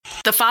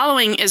The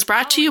following is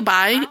brought to you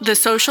by the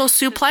Social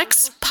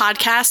Suplex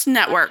Podcast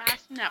Network.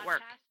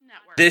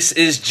 This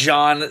is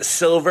John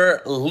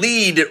Silver,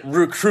 lead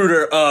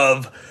recruiter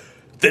of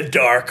the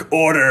Dark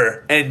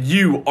Order, and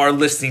you are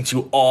listening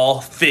to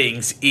All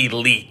Things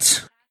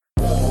Elite.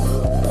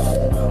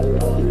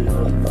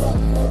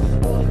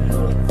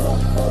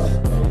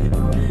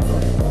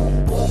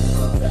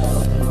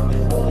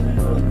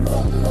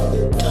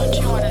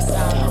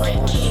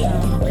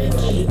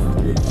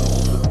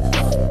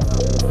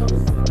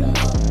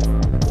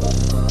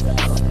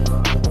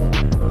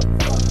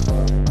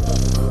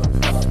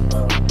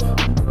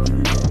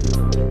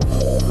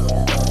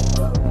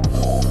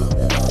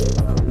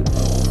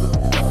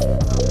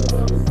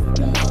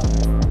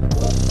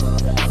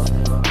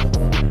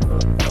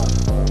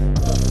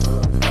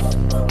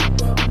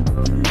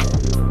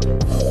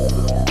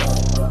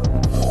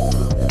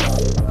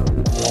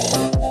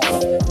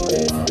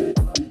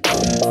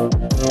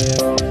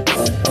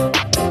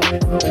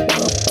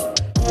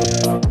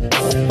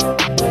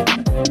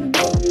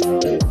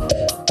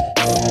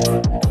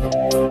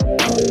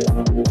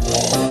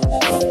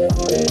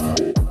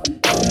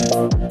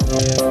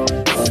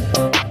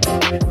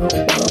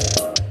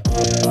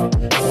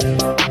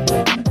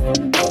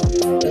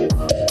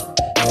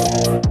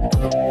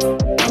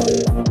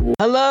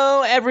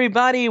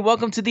 Everybody,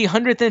 welcome to the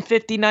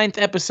 159th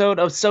episode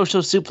of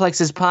Social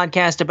Suplex's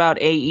podcast about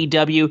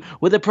AEW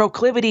with a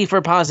proclivity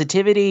for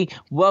positivity.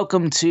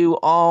 Welcome to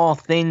All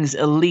Things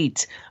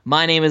Elite.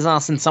 My name is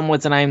Austin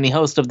Sumwitz, and I am the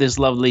host of this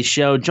lovely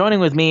show. Joining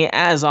with me,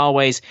 as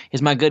always,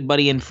 is my good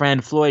buddy and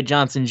friend, Floyd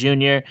Johnson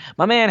Jr.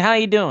 My man, how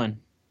you doing?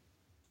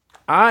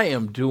 I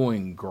am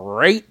doing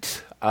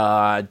great.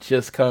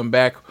 Just come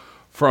back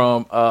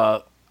from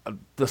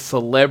the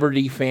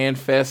Celebrity Fan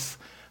Fest.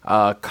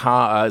 It's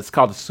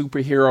called the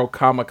Superhero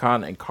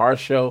Comic-Con and Car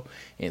Show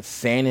in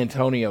San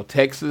Antonio,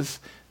 Texas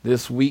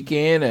this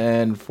weekend.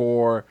 And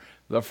for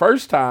the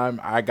first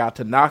time, I got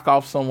to knock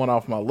off someone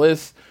off my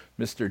list,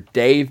 Mr.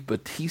 Dave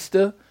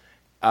Bautista.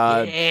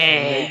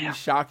 Maybe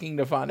shocking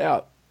to find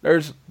out.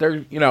 There's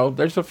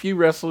a few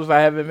wrestlers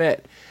I haven't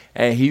met,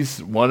 and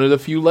he's one of the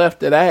few left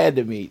that I had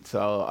to meet.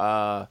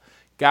 So,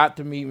 got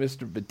to meet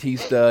Mr.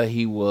 Bautista.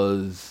 He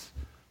was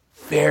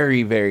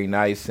very, very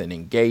nice and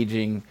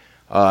engaging.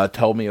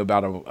 Told me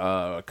about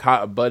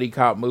a buddy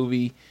cop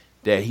movie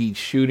that he's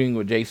shooting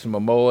with Jason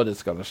Momoa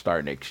that's going to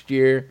start next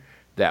year.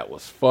 That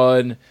was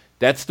fun.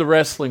 That's the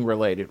wrestling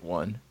related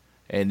one.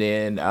 And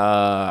then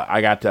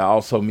I got to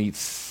also meet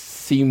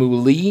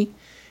Simu Lee.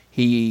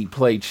 He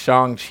played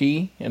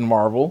Shang-Chi in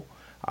Marvel.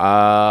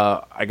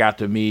 I got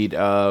to meet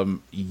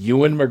Ewan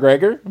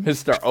McGregor,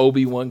 Mr.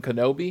 Obi-Wan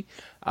Kenobi.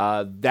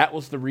 That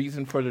was the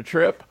reason for the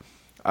trip.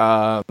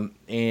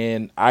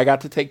 And I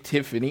got to take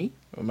Tiffany,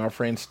 my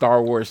friend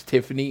Star Wars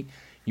Tiffany.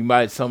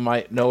 Some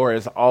might know her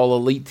as All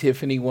Elite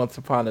Tiffany once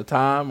upon a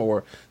time,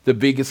 or the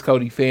biggest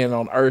Cody fan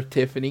on earth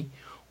Tiffany.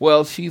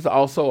 Well, she's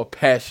also a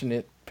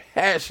passionate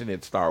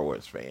Star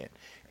Wars fan.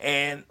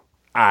 And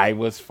I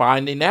was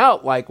finding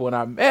out, like, when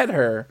I met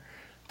her,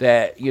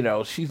 that,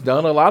 she's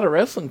done a lot of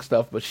wrestling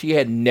stuff, but she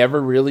had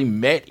never really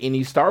met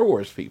any Star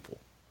Wars people.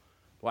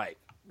 Like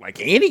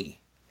any,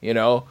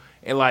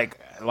 And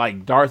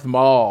like Darth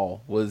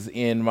Maul was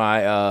in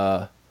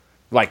my,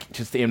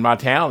 just in my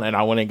town, and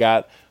I went and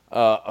got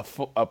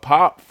a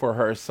pop for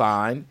her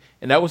signed,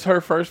 and that was her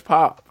first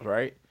pop,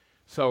 right?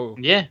 So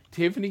yeah,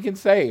 Tiffany can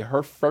say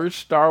her first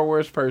Star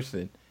Wars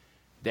person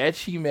that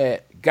she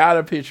met, got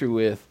a picture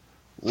with,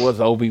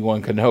 was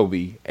Obi-Wan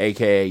Kenobi,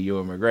 a.k.a.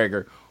 Ewan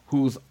McGregor,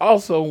 who's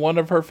also one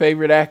of her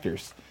favorite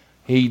actors.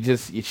 He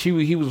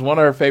was one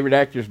of her favorite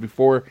actors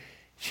before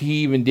she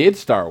even did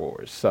Star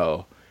Wars.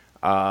 So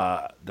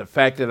the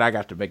fact that I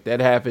got to make that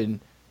happen,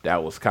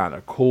 that was kind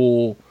of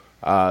cool.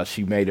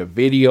 She made a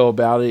video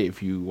about it.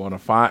 If you want to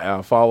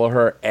follow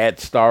her at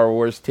Star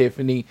Wars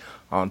Tiffany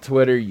on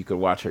Twitter, you could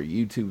watch her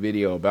YouTube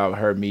video about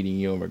her meeting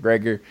Ewan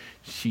McGregor.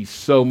 She's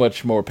so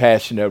much more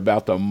passionate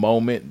about the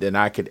moment than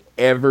I could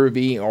ever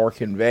be or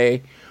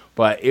convey.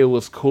 But it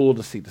was cool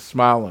to see the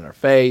smile on her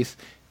face,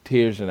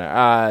 tears in her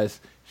eyes.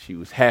 She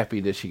was happy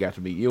that she got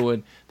to meet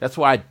Ewan. That's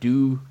why I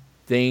do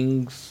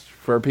things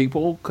for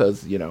people,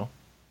 because,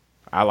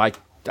 I like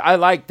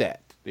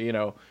that.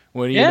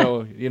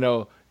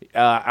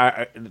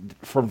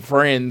 From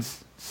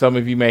friends, some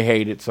of you may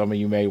hate it, some of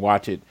you may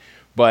watch it,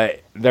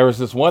 but there was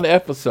this one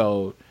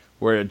episode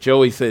where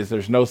Joey says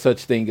there's no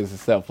such thing as a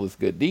selfless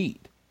good deed.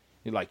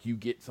 You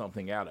get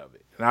something out of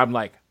it. And I'm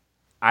like,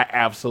 I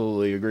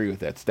absolutely agree with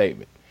that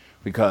statement,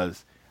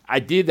 because I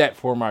did that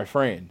for my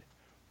friend,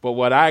 but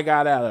what I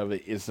got out of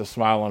it is the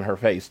smile on her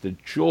face, the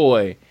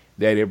joy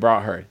that it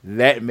brought her.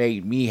 That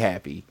made me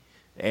happy.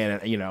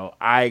 And,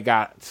 I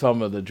got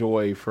some of the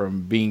joy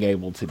from being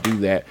able to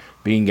do that,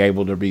 being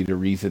able to be the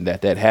reason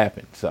that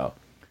happened. So,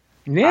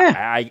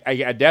 yeah,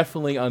 I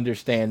definitely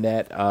understand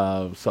that.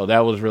 So that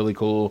was really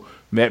cool.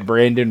 Met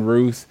Brandon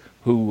Ruth,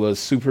 who was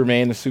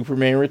Superman in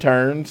Superman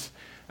Returns.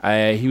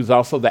 He was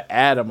also the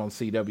Atom on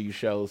CW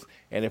shows.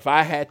 And if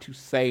I had to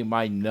say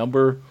my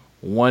number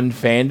one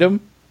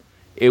fandom,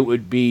 it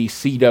would be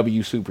CW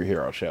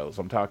superhero shows.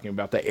 I'm talking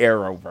about the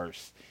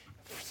Arrowverse.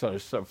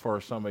 So for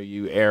some of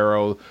you,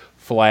 Arrow,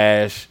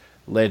 Flash,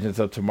 Legends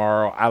of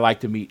Tomorrow, I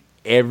like to meet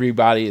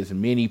everybody, as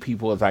many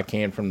people as I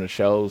can from the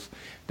shows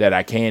that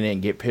I can,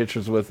 and get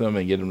pictures with them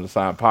and get them to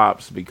sign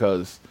pops,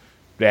 because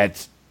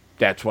that's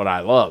what I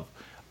love.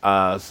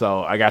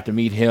 So I got to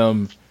meet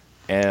him,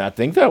 and I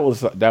think that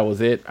was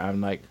it.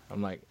 I'm like,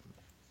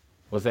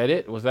 was that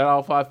it? Was that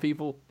all 5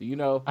 people? Do you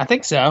know? I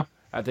think so.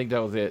 I think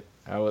that was it.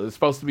 It's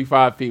supposed to be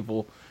 5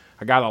 people.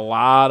 I got a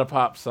lot of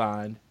pops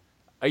signed.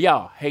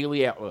 Yeah,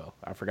 Haley Atwell.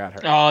 I forgot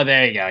her. Oh,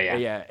 there you go. Yeah.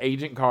 Yeah,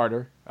 Agent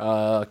Carter,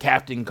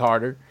 Captain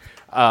Carter.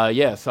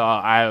 So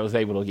I was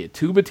able to get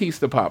 2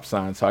 Batista pop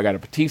signs. So I got a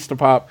Batista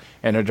pop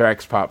and a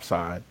Drax pop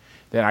sign.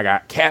 Then I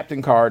got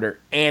Captain Carter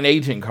and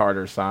Agent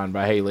Carter signed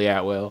by Haley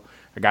Atwell.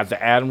 I got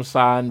the Atom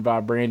signed by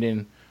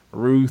Brandon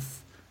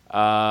Ruth,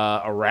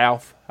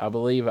 Ralph, I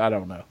believe. I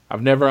don't know.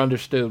 I've never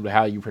understood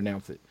how you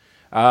pronounce it.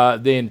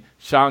 Then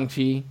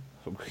Shang-Chi,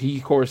 he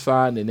of course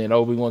signed, and then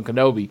Obi-Wan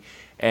Kenobi.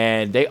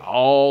 And they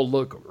all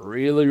look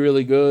really,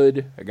 really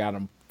good. I got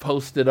them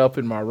posted up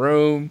in my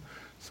room,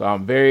 so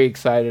I'm very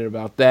excited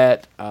about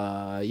that.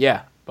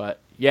 The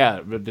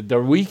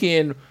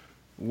weekend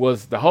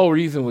was, the whole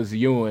reason was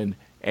Ewan,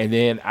 and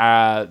then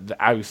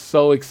I was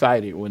so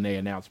excited when they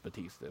announced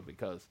Batista,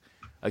 because,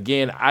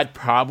 again, I'd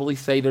probably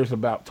say there's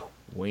about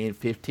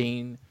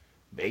 15,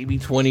 maybe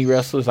 20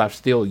 wrestlers I've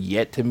still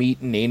yet to meet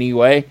in any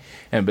way,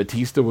 and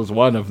Batista was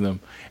one of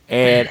them.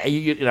 And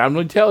I'm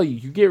going to tell you,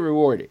 you get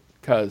rewarded,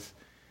 because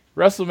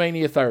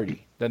WrestleMania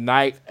 30, the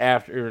night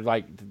after,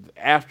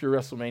 after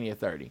WrestleMania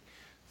 30.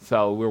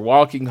 So we're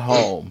walking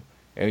home,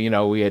 and,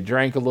 we had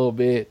drank a little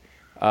bit,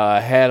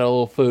 had a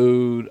little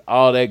food,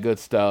 all that good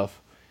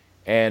stuff.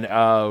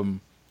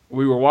 And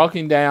we were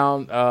walking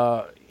down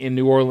in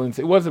New Orleans.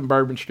 It wasn't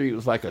Bourbon Street. It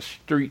was like a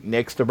street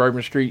next to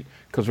Bourbon Street,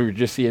 because we were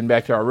just getting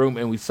back to our room,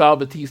 and we saw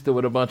Batista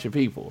with a bunch of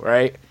people,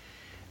 right?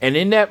 And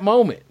in that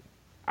moment,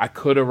 I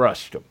could have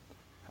rushed him.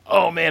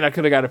 Oh, man, I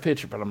could have got a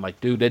picture. But I'm like,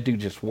 dude, that dude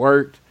just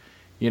worked.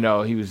 He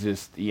was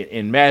just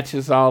in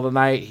matches all the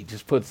night. He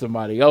just put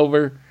somebody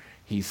over.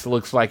 He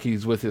looks like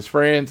he's with his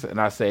friends.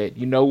 And I said,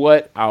 you know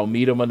what? I'll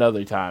meet him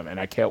another time. And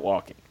I kept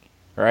walking,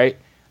 right?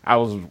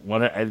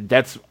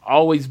 That's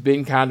always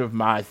been kind of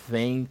my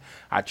thing.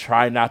 I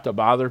try not to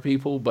bother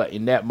people, but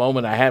in that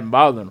moment, I hadn't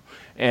bothered them.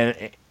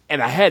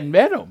 And I hadn't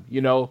met him,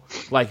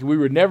 like we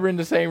were never in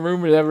the same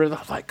room or whatever. I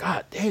was like,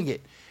 God dang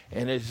it.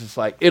 And it's just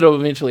like, it'll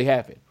eventually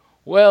happen.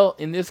 Well,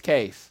 in this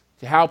case,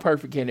 how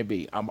perfect can it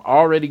be? I'm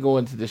already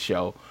going to the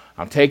show.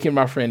 I'm taking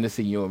my friend to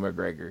see Ewan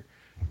McGregor.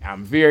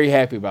 I'm very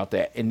happy about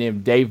that. And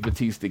then Dave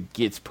Bautista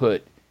gets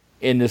put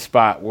in the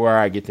spot where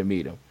I get to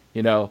meet him.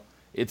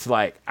 It's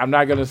like, I'm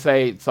not going to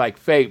say it's like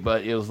fate,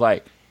 but it was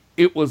like,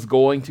 it was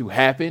going to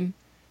happen.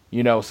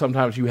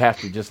 Sometimes you have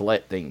to just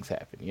let things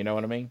happen. You know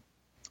what I mean?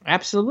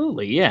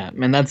 Absolutely. Yeah.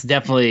 And that's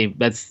definitely,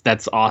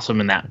 that's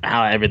awesome. And that,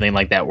 how everything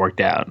like that worked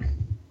out.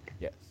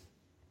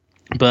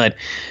 But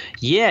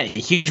yeah,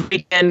 huge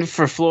weekend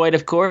for Floyd,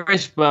 of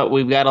course, but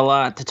we've got a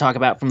lot to talk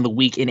about from the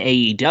week in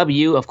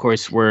AEW. Of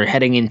course, we're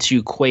heading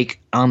into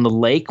Quake on the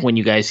Lake when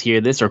you guys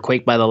hear this, or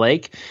Quake by the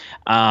Lake.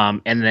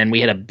 And then we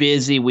had a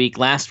busy week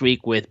last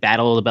week with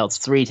Battle of the Belts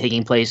 3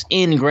 taking place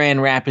in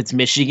Grand Rapids,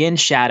 Michigan.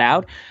 Shout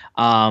out.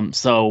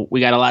 So we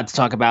got a lot to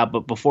talk about,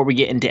 but before we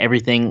get into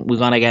everything, we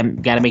got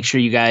to make sure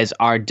you guys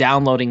are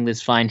downloading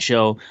this fine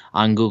show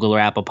on Google or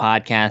Apple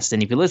Podcasts.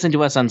 And if you listen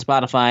to us on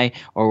Spotify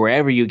or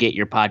wherever you get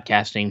your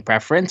podcasting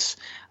preference,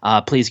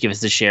 please give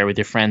us a share with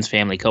your friends,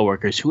 family,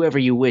 coworkers, whoever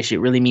you wish. It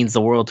really means the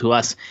world to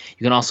us.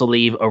 You can also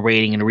leave a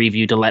rating and a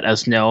review to let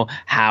us know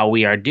how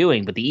we are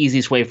doing. But the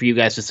easiest way for you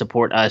guys to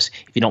support us,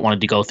 if you don't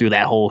want to go through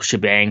that whole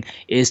shebang,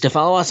 is to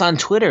follow us on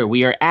Twitter.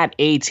 We are at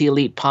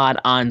ATElitePod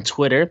on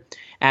Twitter.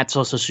 At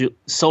Social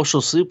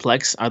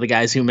Suplex are the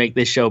guys who make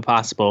this show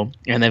possible.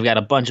 And they've got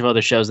a bunch of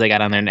other shows they got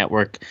on their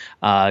network.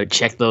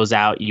 Check those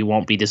out. You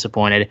won't be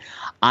disappointed.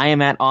 I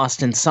am at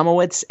Austin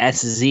Sumowitz,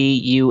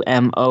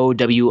 SZUMOWICZ.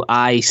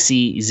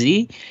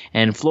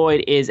 And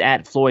Floyd is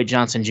at Floyd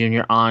Johnson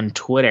Jr. on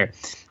Twitter.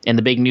 And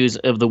the big news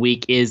of the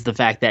week is the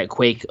fact that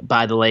Quake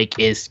by the Lake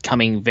is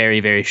coming very,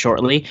 very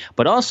shortly.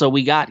 But also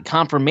we got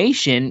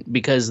confirmation,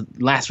 because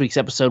last week's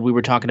episode we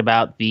were talking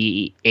about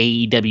the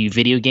AEW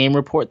video game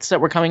reports that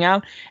were coming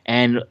out.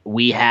 And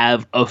we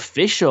have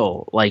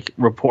official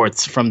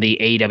reports from the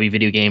AEW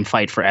video game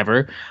Fight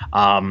Forever.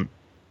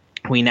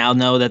 We now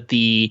know that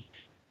the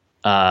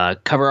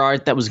cover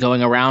art that was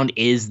going around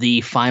is the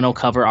final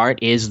cover art,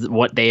 is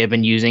what they have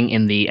been using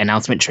in the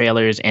announcement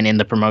trailers and in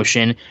the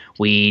promotion.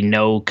 We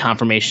know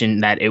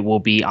confirmation that it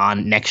will be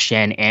on next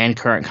gen and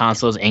current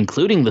consoles,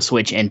 including the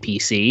Switch and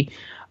PC.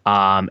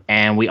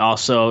 And we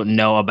also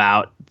know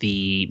about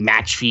the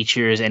match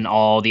features and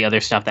all the other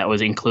stuff that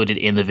was included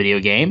in the video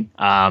game.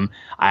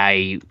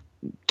 I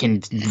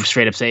can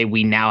straight up say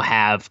we now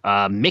have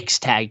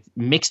mixed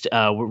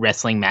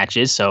wrestling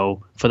matches.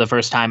 So for the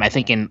first time, I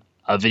think in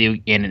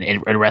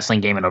in a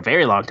wrestling game in a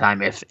very long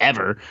time, if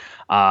ever.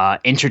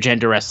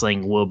 Intergender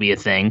wrestling will be a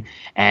thing,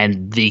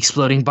 and the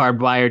exploding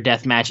barbed wire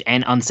death match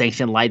and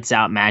unsanctioned lights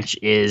out match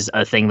is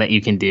a thing that you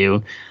can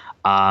do.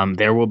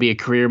 There will be a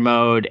career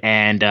mode,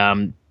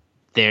 and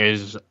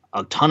there's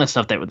a ton of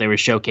stuff that they were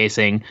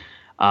showcasing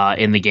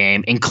in the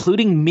game,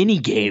 including mini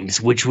games,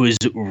 which was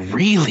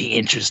really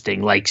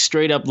interesting. Like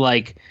straight up,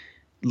 like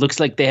looks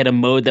like they had a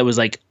mode that was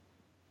like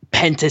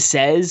Penta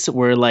says,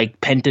 where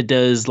like Penta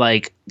does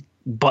like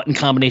button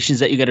combinations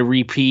that you got to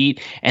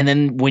repeat, and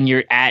then when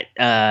you're at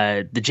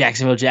the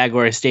Jacksonville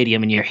Jaguars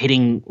stadium and you're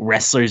hitting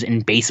wrestlers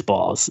in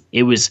baseballs,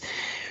 it was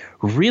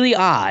really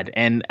odd.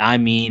 And I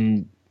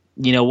mean,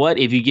 you know what?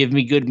 If you give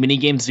me good mini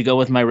games to go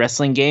with my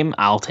wrestling game,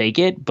 I'll take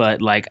it.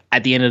 But like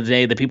at the end of the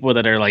day, the people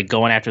that are like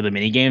going after the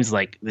mini games,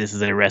 like this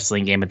is a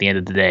wrestling game. At the end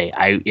of the day,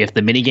 if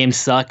the mini games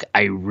suck,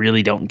 I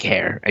really don't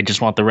care. I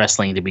just want the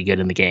wrestling to be good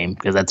in the game,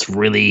 because that's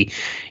really,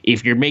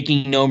 if you're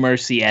making No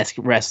Mercy-esque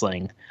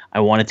wrestling, I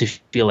want it to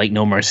feel like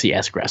No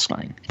Mercy-esque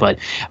wrestling. But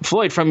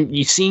Floyd, from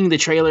you seeing the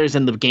trailers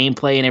and the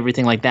gameplay and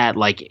everything like that,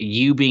 like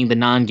you being the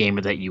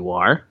non-gamer that you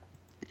are,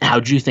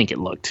 how'd you think it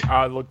looked?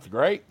 It looked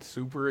great.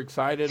 Super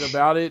excited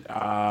about it.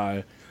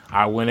 I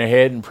went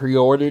ahead and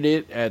pre-ordered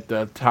it at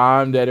the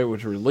time that it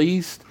was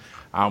released.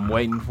 I'm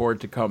waiting for it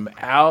to come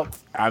out.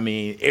 I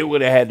mean, it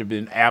would have had to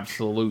been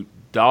absolute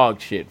dog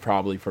shit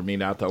probably for me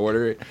not to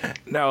order it.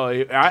 No,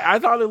 I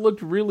thought it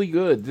looked really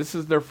good. This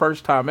is their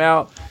first time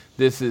out.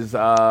 This is,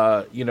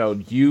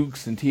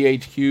 Ukes and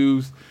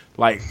THQ's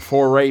like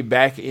foray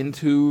back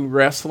into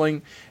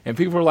wrestling, and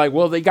people are like,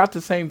 well, they got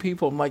the same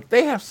people. I'm like,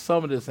 they have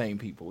some of the same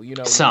people,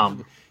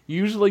 Some.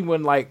 Usually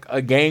when like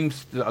a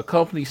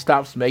company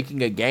stops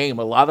making a game,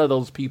 a lot of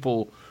those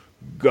people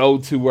go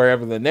to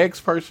wherever the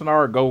next person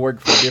are, or go work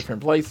for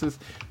different places.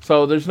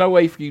 So there's no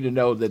way for you to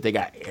know that they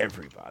got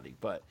everybody.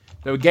 But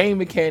the game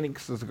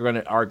mechanics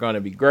are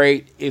gonna be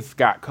great. It's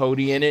got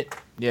Cody in it.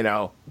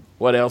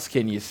 What else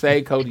can you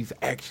say? Cody's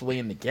actually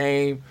in the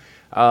game.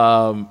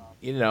 I'm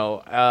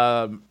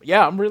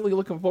really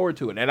looking forward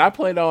to it. And I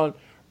plan on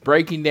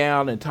breaking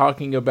down and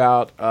talking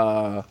about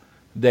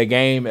the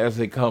game as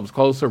it comes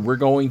closer. We're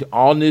going to,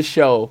 on this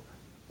show,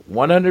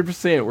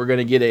 100%, we're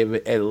going to get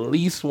at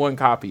least one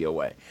copy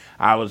away.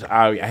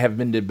 I have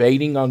been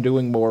debating on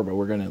doing more, but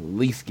we're going to at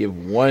least give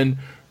one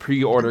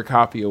pre-order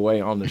copy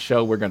away on the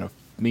show.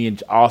 Me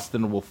and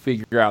Austin will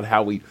figure out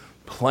how we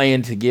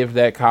plan to give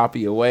that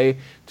copy away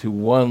to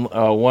one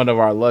of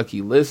our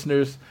lucky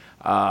listeners.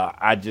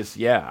 I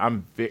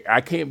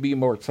can't be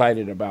more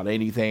excited about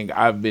anything.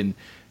 And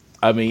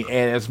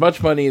as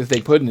much money as they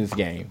put in this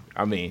game,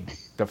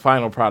 the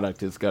final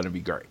product is going to be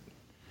great.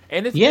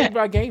 And it's made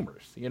by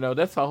gamers.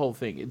 That's the whole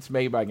thing. It's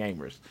made by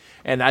gamers.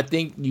 And I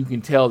think you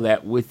can tell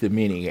that with the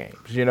mini games.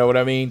 You know what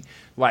I mean?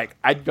 Like,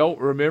 I don't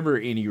remember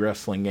any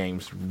wrestling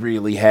games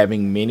really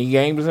having mini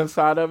games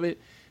inside of it.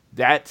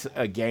 That's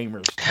a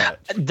gamer's touch.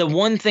 The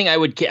one thing I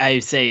would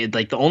say,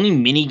 like the only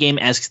mini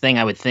game-esque thing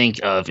I would think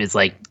of is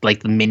like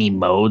the mini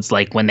modes,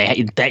 like when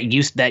they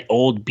used that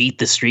old beat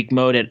the streak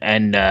mode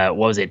and what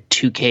was it,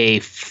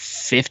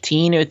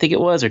 2K15 I think it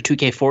was, or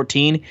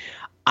 2K14.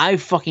 I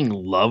fucking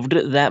loved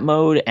that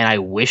mode, and I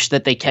wish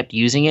that they kept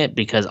using it,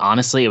 because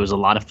honestly, it was a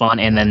lot of fun.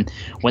 And then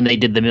when they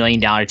did the $1 Million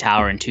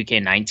Tower in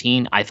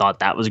 2K19, I thought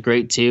that was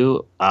great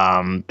too.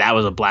 That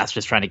was a blast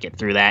just trying to get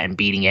through that and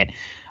beating it.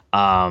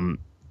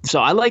 So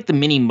I like the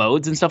mini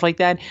modes and stuff like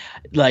that.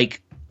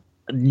 Like,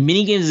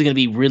 mini games is going to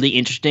be really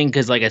interesting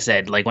because, like I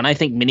said, like when I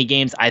think mini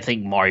games, I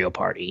think Mario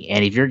Party.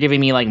 And if you're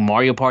giving me like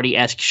Mario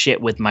Party-esque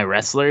shit with my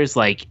wrestlers,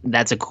 like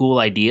that's a cool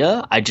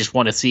idea. I just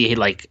want to see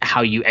like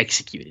how you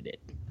executed it,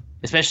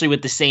 especially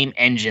with the same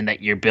engine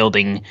that you're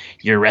building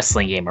your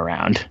wrestling game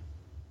around.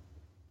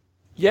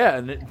 Yeah,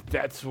 and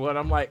that's what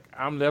I'm like.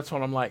 That's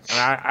what I'm like. And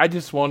I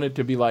just want it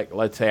to be like,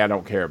 let's say I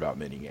don't care about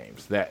mini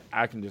games, that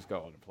I can just go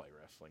on and play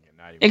wrestling and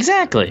not even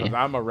exactly. Because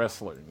I'm a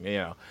wrestler.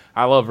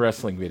 I love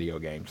wrestling video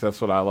games. That's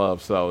what I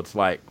love. So it's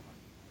like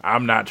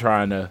I'm not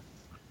trying to,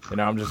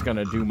 I'm just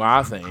gonna do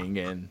my thing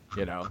and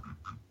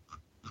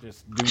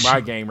just do my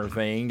gamer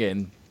thing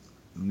and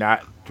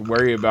not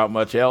worry about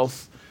much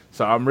else.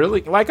 So I'm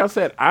really, like I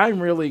said, I'm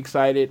really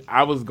excited.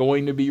 I was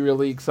going to be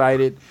really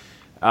excited.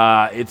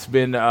 It's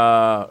been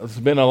a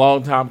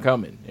long time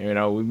coming.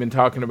 We've been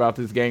talking about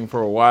this game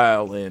for a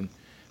while, and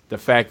the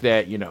fact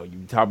that you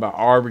talk about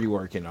Arbery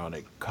working on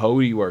it,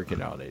 Cody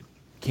working on it,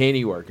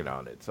 Kenny working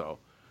on it. So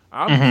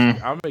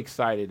I'm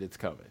excited it's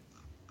coming.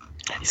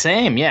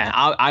 Same, yeah.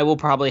 I will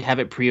probably have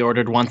it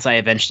pre-ordered once I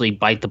eventually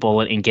bite the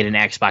bullet and get an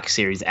Xbox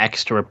Series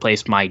X to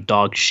replace my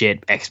dog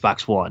shit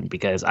Xbox One,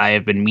 because I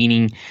have been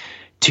meaning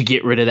to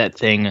get rid of that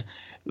thing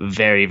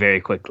very,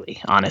 very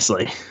quickly,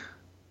 honestly.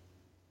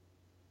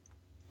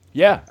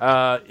 Yeah.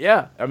 I'm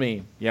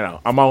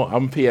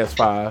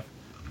PS5.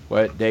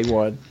 What, day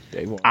one?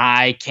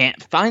 I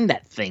can't find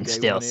that thing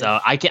still, so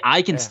I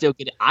can still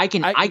get it. I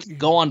can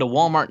go on to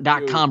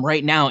Walmart.com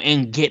right now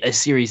and get a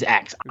Series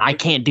X. I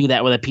can't do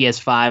that with a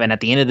PS5. And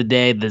at the end of the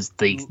day,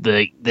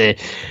 the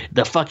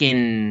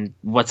fucking,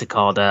 what's it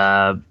called?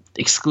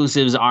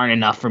 exclusives aren't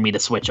enough for me to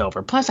switch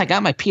over. Plus, I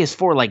got my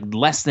PS4 like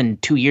less than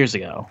 2 years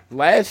ago.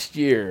 Last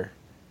year,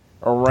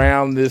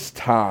 around this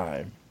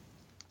time,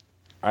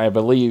 I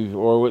believe,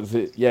 or was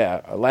it?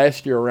 Yeah,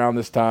 last year around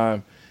this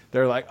time,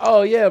 they're like,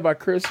 "Oh yeah, by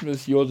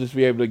Christmas you'll just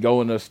be able to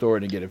go in the store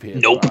and get a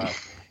PS5." Nope.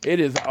 It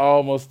is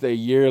almost a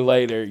year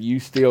later. You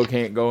still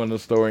can't go in the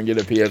store and get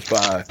a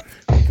PS5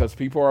 because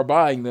people are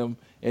buying them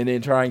and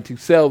then trying to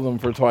sell them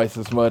for twice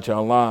as much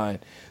online.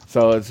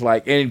 So it's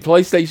like, and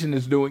PlayStation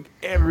is doing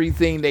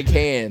everything they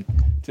can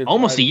to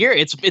almost a year.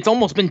 It's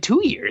almost been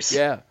 2 years.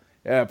 Yeah.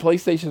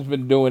 PlayStation's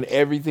been doing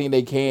everything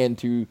they can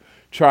to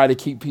try to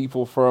keep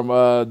people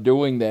from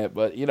doing that.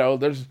 But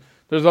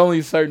there's only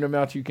a certain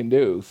amount you can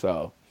do.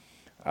 So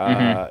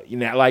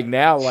like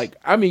now,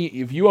 I mean,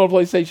 if you want a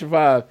PlayStation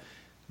 5.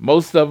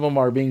 Most of them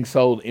are being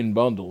sold in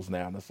bundles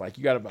now. And it's like,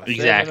 you got about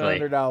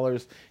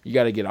 $700. You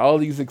got to get all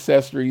these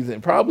accessories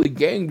and probably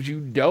games you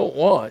don't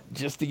want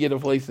just to get a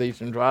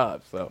PlayStation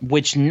 5. So,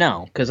 which,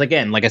 no. Because,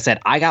 again, like I said,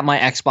 I got my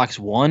Xbox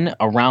One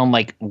around,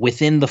 like,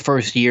 within the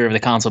first year of the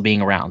console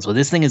being around. So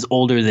this thing is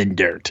older than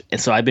dirt. And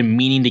so I've been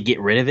meaning to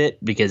get rid of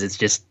it because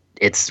it's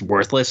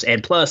worthless.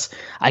 And plus,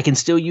 I can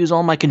still use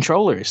all my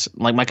controllers.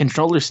 Like, my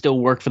controllers still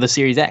work for the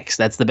Series X.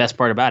 That's the best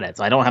part about it.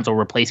 So I don't have to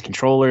replace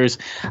controllers.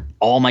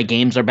 All my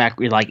games are back.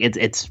 Like,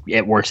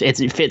 it works.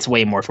 It fits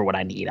way more for what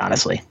I need,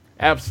 honestly.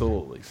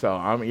 Absolutely. So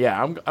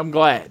I'm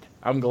glad.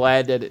 I'm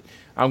glad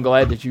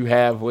that you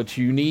have what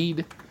you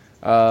need.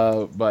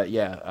 Madden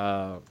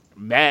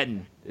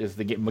is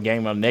the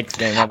game on next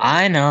game.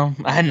 I know.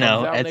 Comes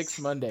out next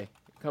Monday.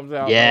 It comes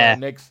out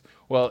next.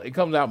 Well, it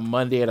comes out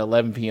Monday at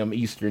 11 p.m.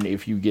 Eastern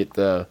if you get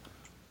the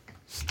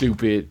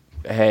stupid,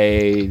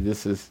 hey,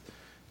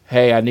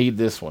 I need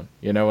this one.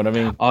 You know what I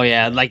mean? Oh,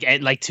 yeah, like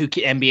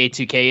NBA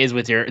 2K is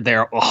with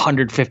their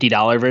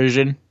 $150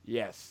 version.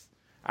 Yes.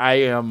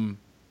 I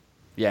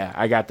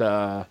got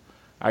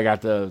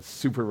the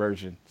super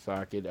version so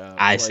I could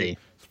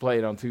play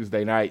it on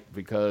Tuesday night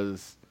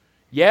because,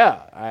 I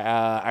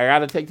got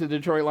to take the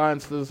Detroit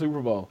Lions to the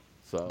Super Bowl.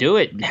 So. Do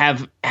it.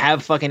 Have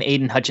fucking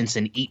Aiden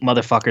Hutchinson eat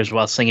motherfuckers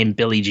while singing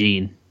Billie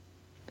Jean.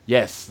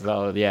 Yes.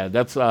 So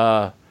that's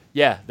I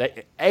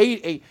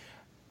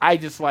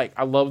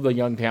love the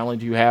young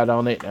talent you had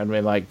on it. I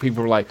mean, like,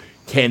 people were like,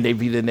 can they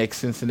be the next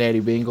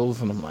Cincinnati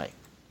Bengals? And I'm like,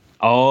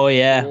 oh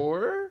yeah.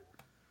 Sure.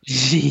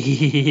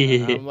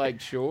 I'm like,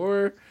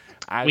 sure.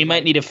 We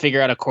might need to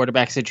figure out a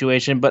quarterback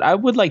situation, but I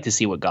would like to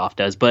see what Goff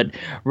does. But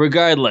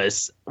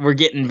regardless, we're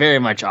getting very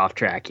much off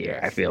track here.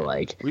 I feel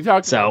like we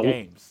talked about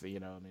games,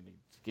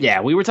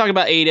 Yeah, we were talking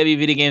about AEW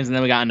video games, and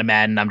then we got into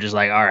Madden. I'm just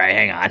like, all right,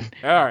 hang on.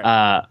 All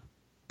right.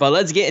 But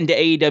let's get into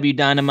AEW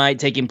Dynamite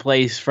taking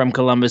place from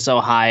Columbus,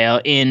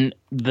 Ohio, in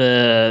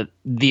the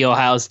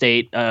Ohio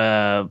State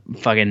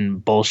fucking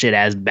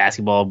bullshit-ass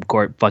basketball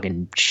court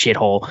fucking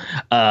shithole.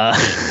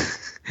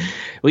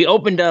 We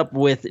opened up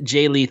with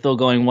Jay Lethal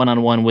going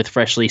one-on-one with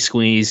freshly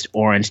squeezed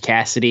Orange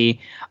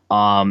Cassidy,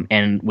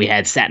 and we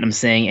had Satnam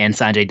Singh and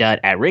Sanjay Dutt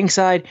at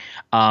ringside.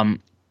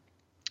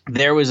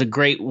 There was a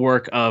great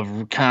work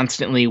of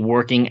constantly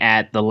working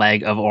at the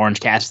leg of Orange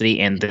Cassidy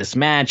in this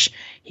match.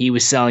 He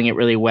was selling it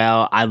really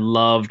well. I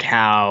loved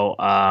how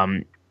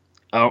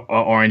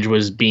Orange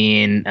was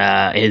being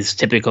his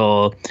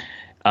typical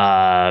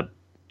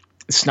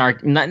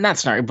snark, not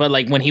snark, but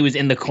like when he was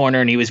in the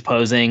corner and he was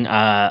posing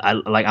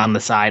like on the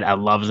side. I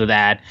loved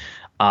that.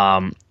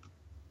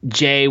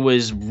 Jay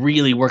was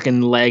really working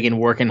the leg and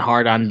working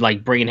hard on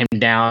like bringing him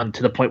down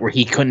to the point where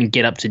he couldn't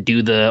get up to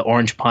do the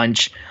orange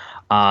punch.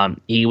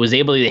 He was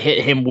able to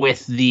hit him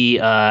with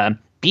the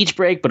beach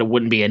break, but it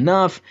wouldn't be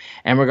enough.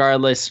 And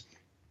regardless,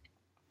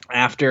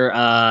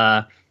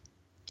 after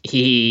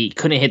he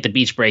couldn't hit the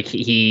beach break,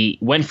 he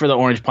went for the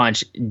orange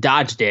punch,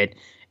 dodged it,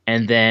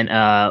 and then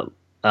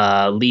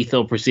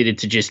Lethal proceeded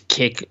to just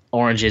kick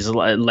Orange's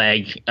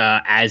leg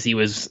as he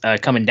was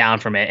coming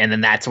down from it. And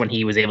then that's when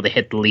he was able to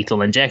hit the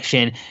lethal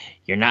injection.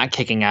 You're not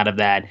kicking out of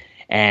that.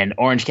 And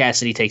Orange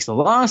Cassidy takes the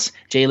loss.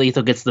 Jay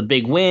Lethal gets the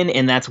big win,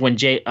 and that's when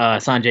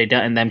Sanjay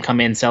Dutt and them come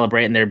in,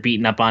 celebrate, and they're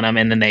beating up on him.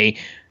 And then they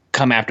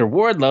come after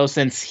Wardlow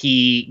since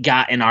he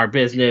got in our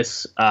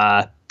business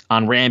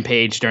on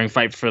Rampage during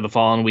Fight for the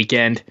Fallen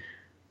weekend.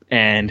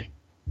 And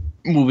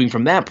moving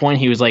from that point,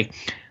 he was like,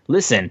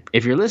 listen,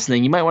 if you're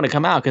listening, you might want to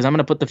come out because I'm going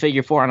to put the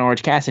figure 4 on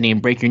Orange Cassidy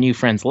and break your new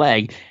friend's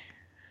leg.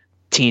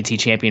 TNT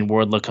champion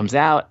Wardlow comes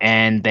out,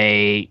 and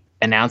they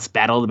announce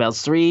Battle of the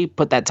Belts 3,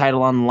 put that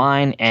title on the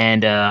line,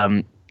 and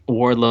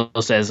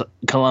Wardlow says,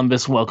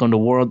 Columbus, welcome to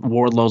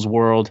Wardlow's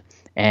world.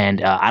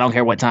 And I don't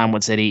care what time,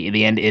 what city,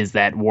 the end is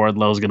that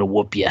Wardlow's going to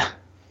whoop you.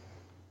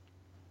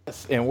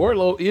 Yes, and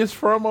Wardlow is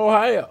from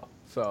Ohio.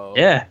 So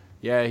yeah,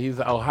 he's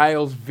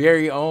Ohio's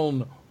very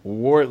own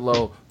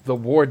Wardlow, the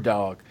War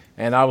Dog.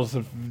 And I was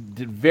a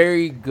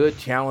very good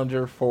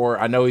challenger for,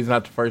 I know he's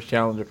not the first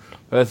challenger,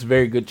 but that's a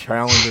very good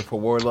challenger for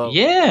Wardlow.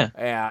 Yeah.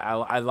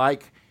 I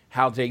like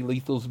how Jay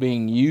Lethal's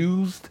being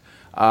used.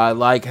 I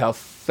like how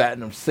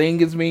Satnam Singh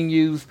is being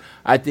used.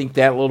 I think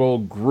that little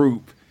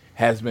group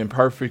has been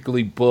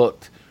perfectly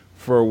booked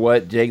for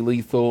what Jay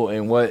Lethal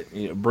and what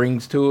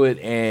brings to it,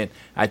 and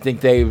I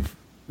think they've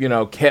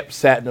kept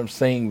Satnam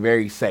Singh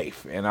very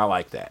safe, and I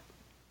like that.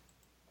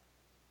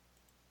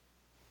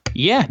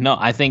 Yeah, no,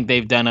 I think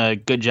they've done a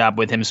good job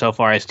with him so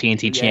far as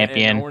TNT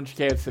champion. And Orange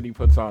Cassidy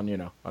puts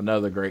on,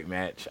 another great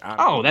match.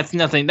 That's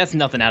nothing. That's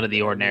nothing out of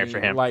the ordinary for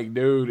him. Like,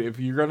 dude, if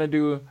you're gonna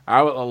do,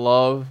 I would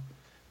love,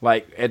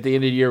 like, at the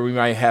end of the year, we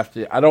might have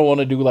to. I don't want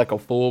to do like a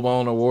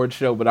full-blown award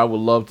show, but I would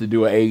love to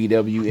do an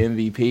AEW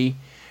MVP,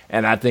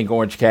 and I think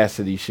Orange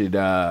Cassidy should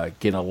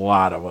get a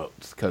lot of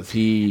votes because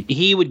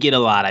he would get a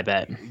lot, I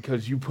bet.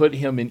 Because you put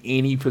him in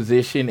any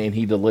position and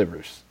he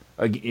delivers.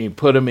 You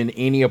put him in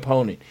any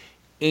opponent.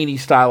 Any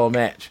style of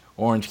match,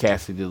 Orange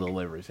Cassidy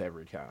delivers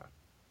every time.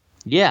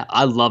 Yeah,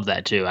 I love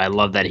that too. I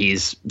love that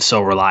he's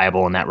so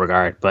reliable in that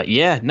regard. But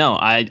yeah, no,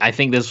 I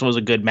think this was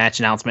a good match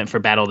announcement for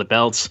Battle of the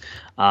Belts.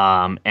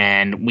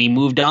 And we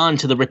moved on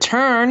to the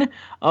return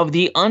of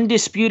the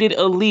Undisputed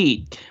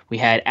Elite. We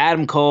had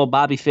Adam Cole,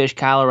 Bobby Fish,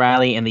 Kyle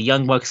O'Reilly, and the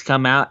Young Bucks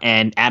come out.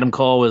 And Adam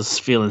Cole was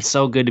feeling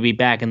so good to be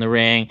back in the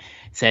ring.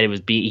 Said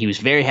he was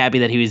very happy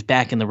that he was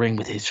back in the ring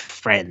with his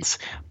friends.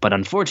 But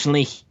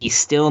unfortunately, he's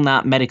still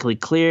not medically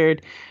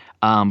cleared.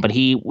 But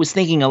he was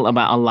thinking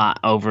about a lot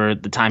over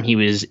the time he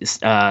was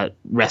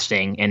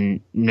resting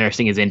and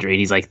nursing his injury.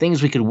 He's like,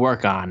 things we could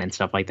work on and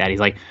stuff like that. He's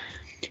like,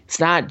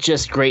 it's not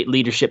just great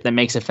leadership that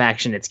makes a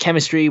faction. It's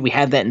chemistry. We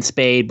have that in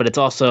spade, but it's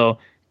also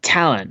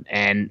talent.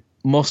 And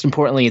most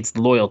importantly, it's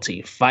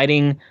loyalty.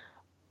 Fighting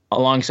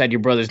alongside your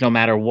brothers no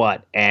matter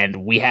what.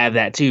 And we have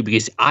that too,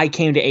 because I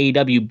came to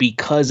AEW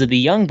because of the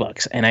Young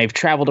Bucks, and I've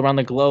traveled around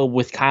the globe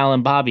with Kyle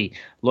and Bobby.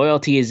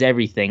 Loyalty is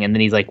everything. And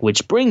then he's like,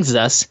 which brings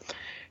us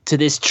to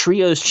this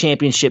Trios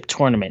Championship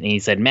tournament. And he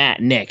said,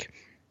 Matt, Nick,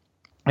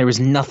 there was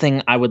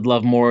nothing I would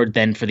love more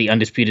than for the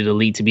Undisputed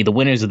Elite to be the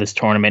winners of this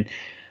tournament.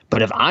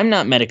 But if I'm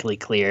not medically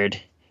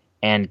cleared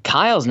and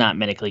Kyle's not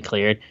medically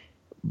cleared,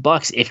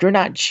 Bucks, if you're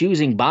not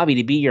choosing Bobby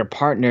to be your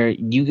partner,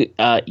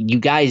 you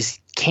guys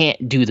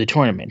can't do the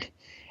tournament.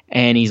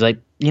 And he's like,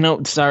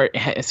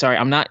 sorry,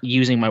 I'm not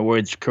using my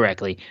words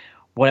correctly.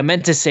 What I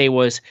meant to say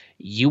was,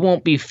 you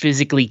won't be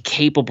physically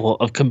capable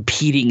of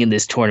competing in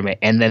this tournament.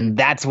 And then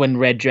that's when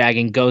Red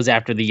Dragon goes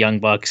after the Young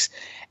Bucks,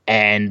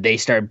 and they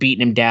start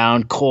beating him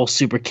down. Cole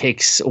super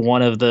kicks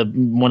one of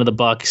the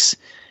Bucks,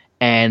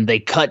 and they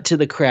cut to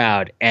the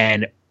crowd,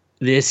 and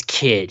this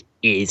kid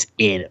is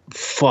in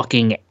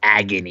fucking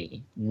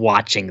agony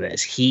watching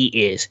this. He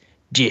is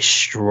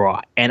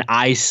distraught. And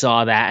I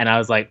saw that, and I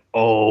was like,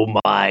 oh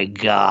my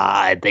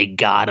God, they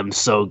got him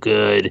so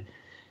good.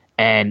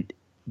 And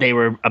they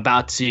were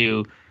about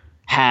to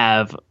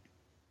have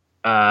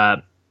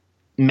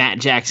Matt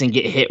Jackson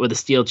get hit with a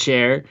steel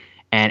chair,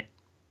 and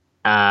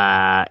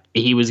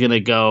he was going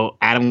to go,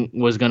 Adam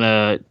was going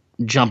to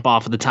jump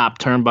off of the top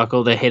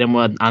turnbuckle to hit him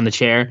on the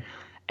chair,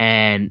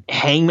 and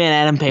Hangman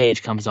Adam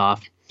Page comes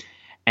off,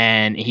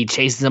 and he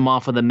chases him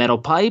off with a metal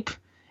pipe,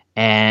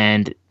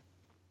 and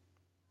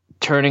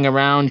turning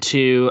around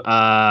to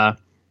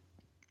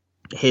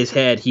his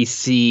head, he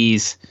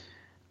sees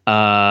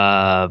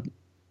Matt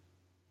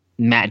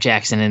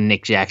Jackson and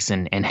Nick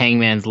Jackson, and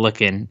Hangman's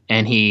looking,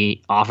 and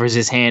he offers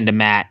his hand to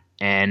Matt,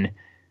 and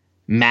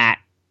Matt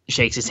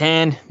shakes his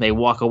hand. They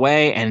walk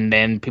away, and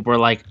then people are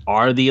like,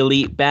 are the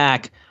Elite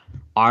back?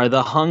 Are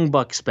the Hung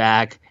Bucks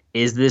back?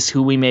 Is this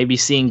who we may be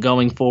seeing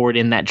going forward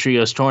in that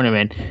Trios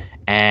tournament?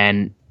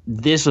 And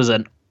this was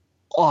an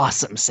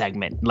awesome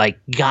segment. Like,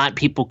 got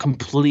people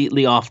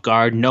completely off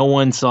guard. No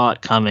one saw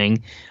it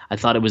coming. I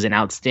thought it was an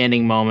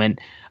outstanding moment.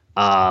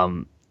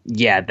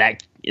 Yeah,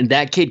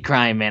 that kid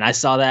crying, man. I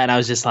saw that and I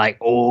was just like,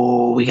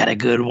 oh, we got a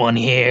good one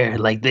here.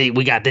 Like,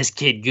 we got this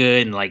kid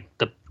good, and like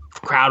the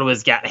crowd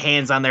got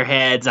hands on their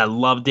heads. I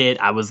loved it.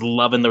 I was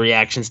loving the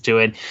reactions to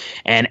it.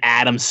 And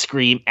Adam was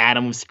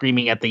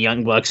screaming at the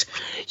Young Bucks,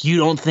 you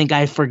don't think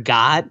I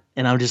forgot?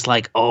 And I'm just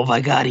like, oh my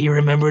God, he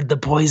remembered the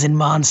Poison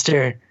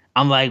Monster.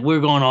 I'm like,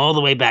 we're going all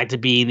the way back to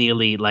being the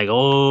Elite. Like,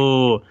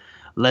 oh,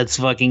 let's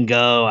fucking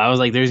go. I was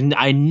like,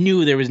 I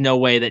knew there was no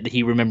way that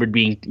he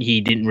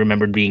didn't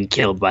remember being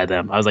killed by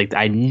them. I was like,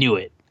 I knew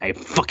it. I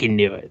fucking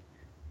knew it.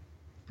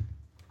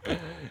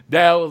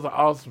 That was an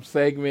awesome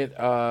segment.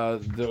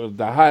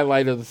 The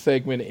highlight of the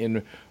segment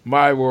in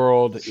my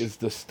world is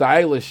the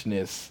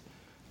stylishness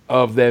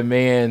of that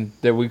man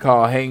that we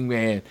call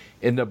Hangman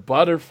in the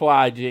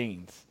butterfly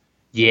jeans.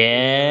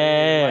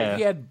 Yeah. Like,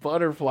 he had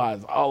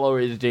butterflies all over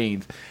his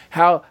jeans.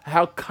 How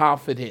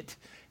confident,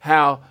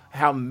 how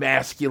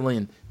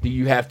masculine do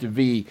you have to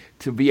be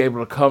able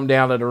to come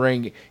down to the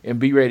ring and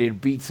be ready to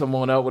beat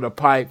someone up with a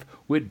pipe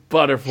with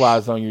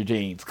butterflies on your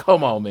jeans?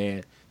 Come on,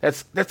 man.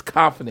 That's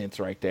confidence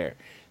right there.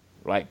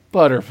 Like,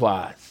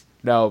 butterflies.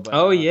 No,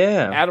 but,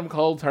 yeah. Adam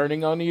Cole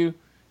turning on you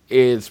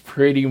is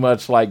pretty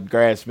much like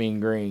grass being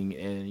green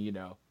and,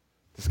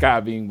 the sky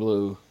being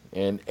blue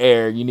and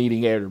you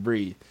needing air to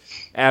breathe.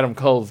 Adam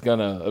Cole's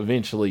gonna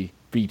eventually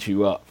beat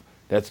you up.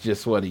 That's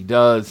just what he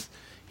does.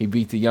 He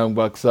beat the Young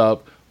Bucks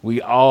up.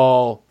 We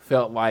all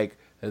felt like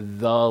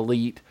the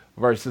Elite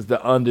versus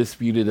the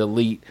Undisputed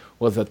Elite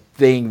was a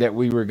thing that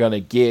we were going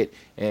to get,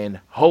 and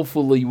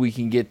hopefully we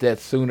can get that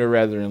sooner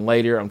rather than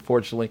later.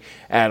 Unfortunately,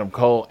 Adam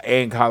Cole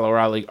and Kyle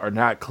O'Reilly are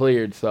not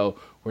cleared, so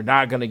we're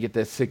not going to get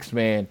that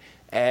 6-man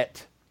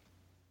at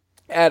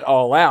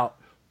All Out.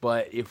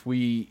 But if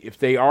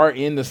they are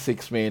in the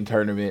 6-man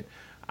tournament,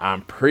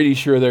 I'm pretty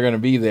sure they're going to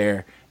be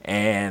there,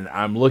 and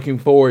I'm looking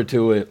forward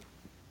to it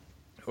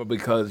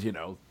because,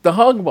 the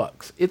Hung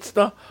Bucks. It's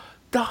the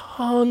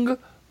Hung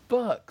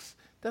Bucks.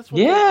 That's what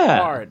they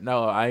are.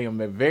 No, I am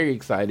very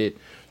excited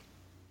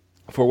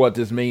for what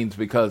this means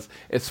because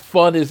as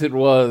fun as it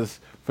was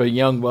for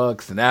Young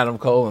Bucks and Adam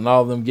Cole and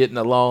all of them getting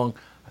along,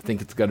 I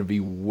think it's going to be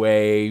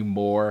way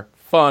more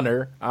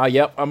funner.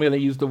 Yep, I'm going to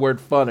use the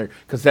word funner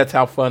because that's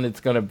how fun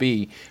it's going to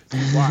be to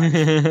watch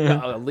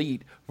the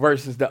Elite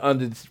versus the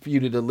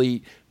Undisputed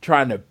Elite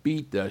trying to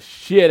beat the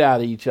shit out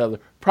of each other,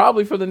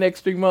 probably for the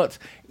next 3 months.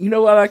 You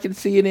know what? I can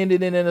see it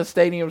ending in a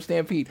stadium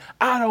stampede.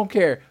 I don't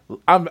care.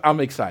 I'm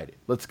excited.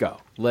 Let's go.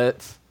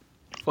 Let's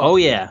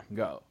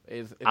go.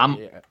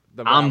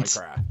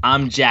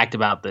 I'm jacked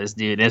about this,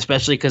 dude, and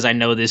especially because I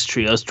know this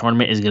trios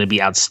tournament is going to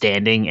be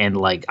outstanding, and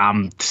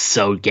I'm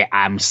so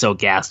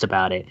gassed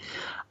about it.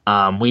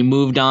 We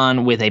moved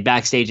on with a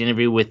backstage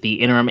interview with the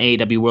interim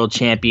AEW World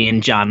Champion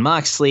Jon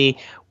Moxley,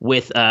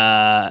 with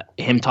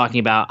him talking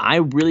about, I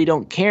really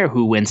don't care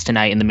who wins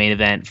tonight in the main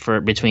event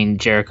between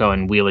Jericho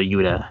and Wheeler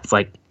Yuta. It's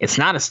like, it's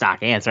not a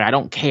stock answer. I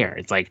don't care.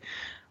 It's like,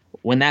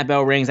 when that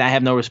bell rings, I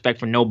have no respect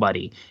for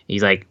nobody.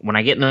 He's like, when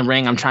I get in the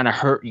ring, I'm trying to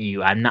hurt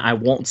you. I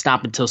won't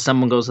stop until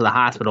someone goes to the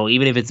hospital,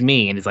 even if it's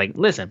me. And he's like,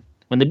 listen,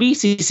 when the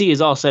BCC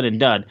is all said and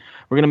done,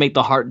 we're going to make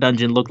the Heart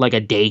Dungeon look like a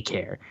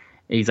daycare.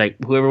 And he's like,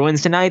 whoever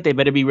wins tonight, they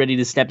better be ready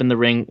to step in the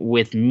ring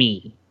with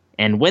me.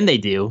 And when they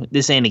do,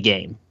 this ain't a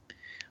game.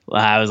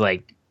 Well, I was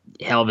like,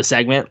 hell of a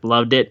segment.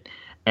 Loved it.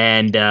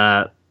 And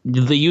the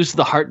use of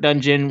the Heart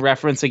Dungeon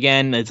reference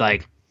again, it's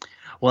like,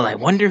 well, I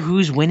wonder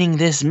who's winning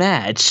this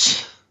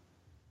match.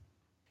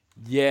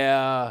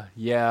 Yeah.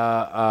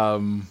 I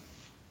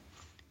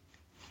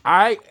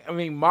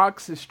mean,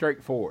 Mox is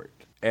straightforward,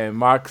 and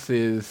Mox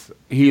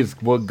he's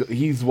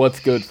what's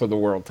good for the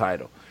world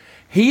title.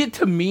 He,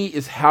 to me,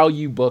 is how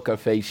you book a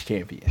face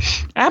champion.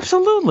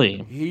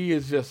 Absolutely. He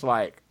is just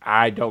like,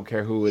 I don't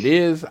care who it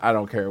is. I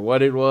don't care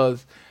what it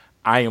was.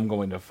 I am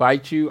going to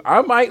fight you.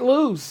 I might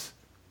lose.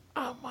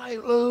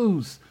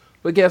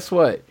 But guess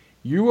what?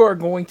 You are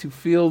going to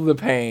feel the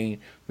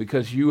pain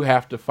because you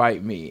have to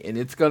fight me. And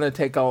it's going to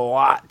take a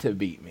lot to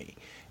beat me.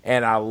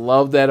 And I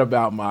love that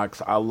about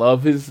Mox. I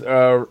love his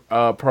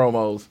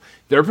promos.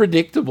 They're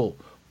predictable,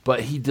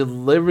 but he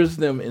delivers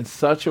them in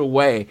such a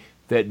way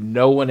that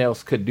no one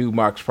else could do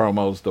Mox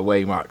promos the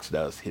way Mox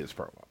does his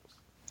promos.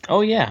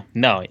 Oh, yeah.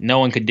 No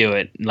one could do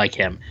it like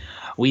him.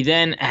 We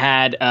then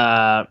had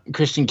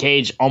Christian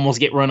Cage almost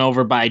get run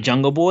over by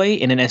Jungle Boy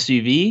in an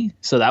SUV.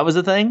 So that was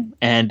a thing.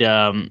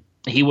 And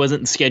he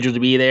wasn't scheduled to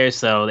be there.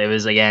 So there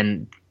was,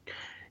 again,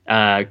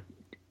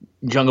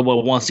 Jungle Boy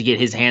wants to get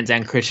his hands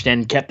on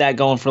Christian. Kept that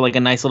going for like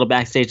a nice little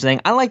backstage thing.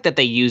 I like that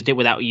they used it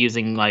without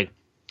using like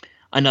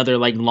another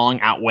like long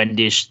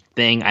outlandish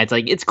thing.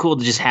 It's cool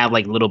to just have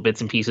like little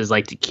bits and pieces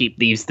like to keep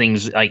these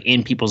things like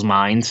in people's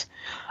minds.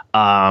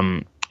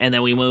 And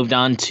then we moved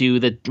on to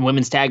the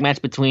women's tag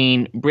match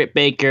between Britt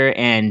Baker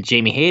and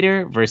Jamie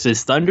Hayter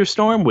versus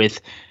Thunderstorm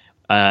with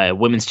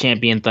women's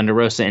champion Thunder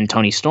Rosa and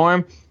Toni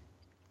Storm.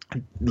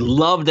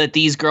 Love that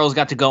these girls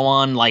got to go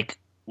on like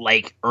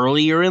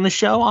earlier in the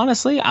show.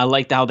 Honestly, I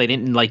liked how they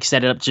didn't like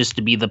set it up just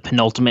to be the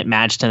penultimate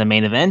match to the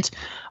main event.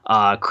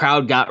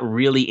 Crowd got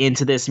really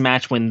into this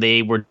match when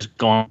they were just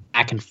going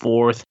back and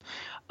forth,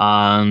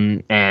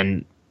 and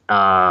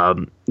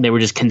they were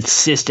just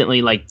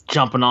consistently like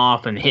jumping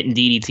off and hitting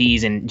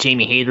DDTs, and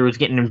Jamie Hayter was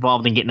getting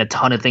involved and getting a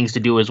ton of things to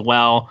do as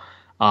well.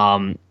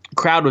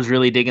 Crowd was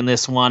really digging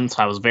this one,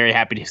 so I was very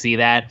happy to see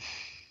that.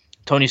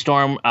 Toni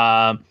Storm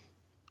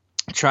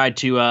tried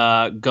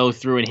to go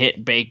through and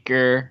hit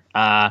Baker,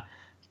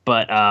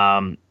 but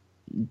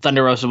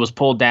Thunder Rosa was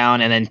pulled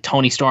down, and then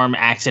Toni Storm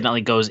accidentally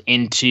goes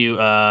into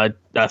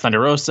Thunder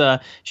Rosa.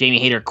 Jamie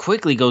Hayter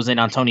quickly goes in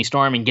on Toni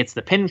Storm and gets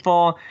the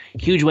pinfall.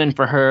 Huge win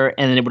for her,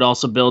 and then it would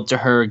also build to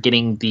her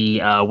getting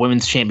the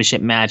women's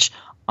championship match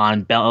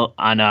on Battle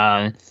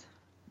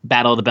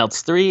of the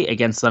Belts 3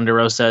 against Thunder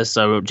Rosa.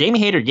 So Jamie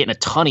Hayter getting a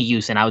ton of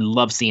use, and I would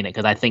love seeing it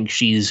because I think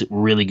she's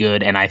really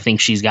good, and I think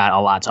she's got a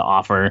lot to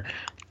offer.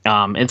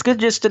 It's good,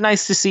 just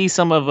nice to see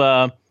some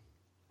of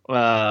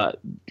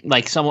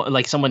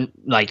someone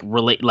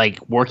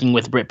working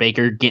with Britt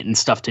Baker, getting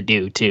stuff to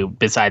do too,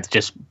 besides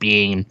just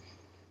being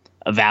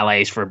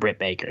valets for Britt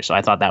Baker. So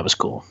I thought that was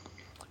cool.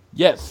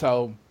 Yes.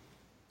 So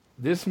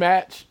this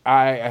match,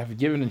 I have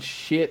given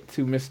shit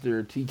to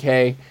Mr.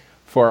 TK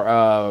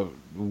for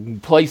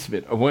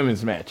placement of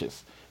women's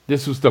matches.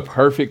 This was the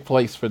perfect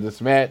place for this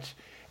match.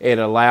 It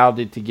allowed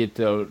it to get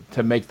to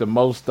make the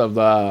most of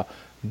the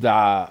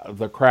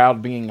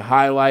crowd being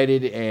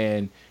highlighted,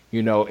 and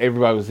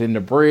everybody was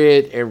into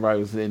Britt, everybody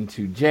was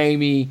into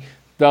Jamie,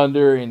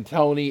 Thunder, and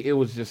Tony. It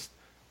was just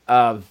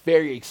a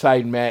very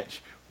exciting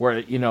match where,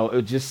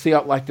 it just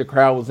felt like the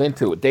crowd was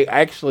into it. They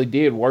actually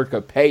did work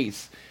a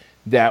pace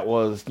that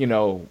was,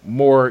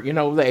 more, the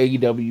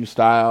AEW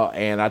style.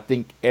 And I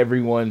think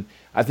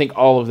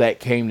all of that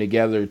came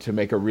together to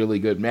make a really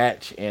good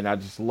match. And I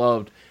just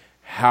loved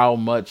how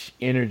much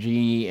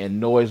energy and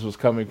noise was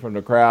coming from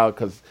the crowd,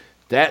 because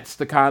that's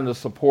the kind of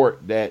support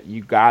that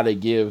you got to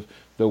give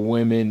the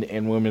women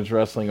and women's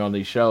wrestling on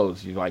these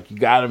shows. You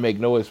got to make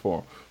noise for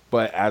them.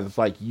 But as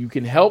you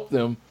can help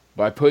them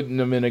by putting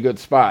them in a good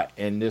spot,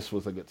 and this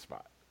was a good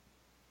spot.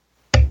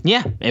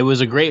 Yeah, it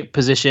was a great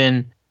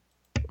position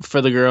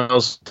for the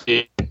girls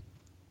to...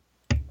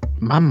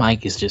 My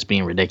mic is just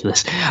being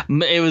ridiculous.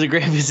 It was a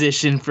great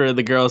position for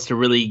the girls to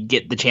really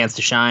get the chance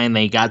to shine.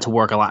 They got to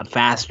work a lot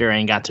faster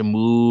and got to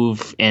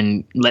move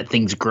and let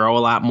things grow a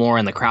lot more.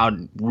 And the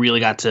crowd really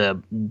got to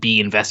be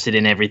invested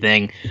in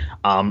everything.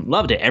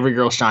 Loved it. Every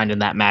girl shined in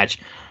that match.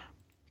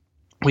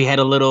 We had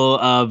a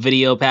little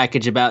video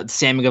package about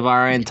Sammy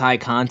Guevara and Ty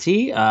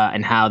Conti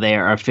and how they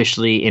are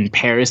officially in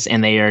Paris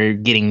and they are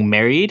getting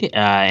married.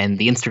 And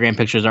the Instagram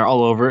pictures are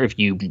all over. If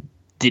you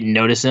didn't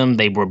notice them,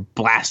 they were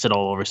blasted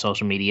all over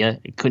social media.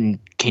 Can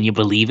you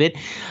believe it?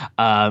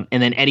 And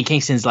then Eddie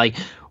Kingston's like,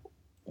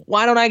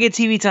 why don't I get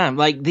TV time?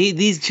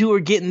 These two are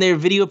getting their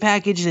video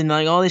package and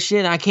all this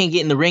shit. I can't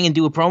get in the ring and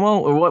do a promo,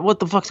 or what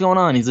the fuck's going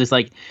on? He's just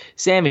like,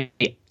 Sammy,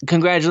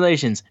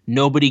 congratulations.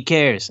 Nobody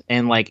cares.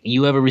 And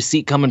you have a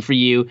receipt coming for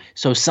you.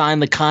 So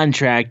sign the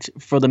contract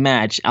for the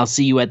match. I'll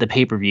see you at the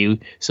pay-per-view.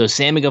 So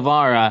Sammy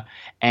Guevara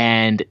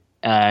and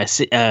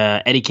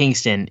Eddie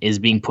Kingston is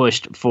being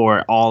pushed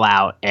for All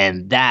Out,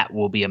 and that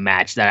will be a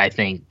match that I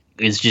think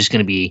is just going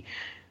to be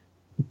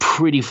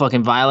pretty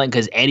fucking violent,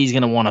 because Eddie's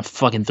going to want to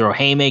fucking throw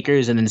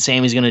haymakers, and then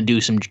Sammy's going to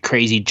do some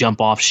crazy jump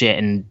off shit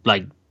and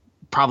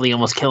probably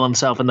almost kill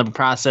himself in the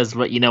process.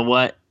 But you know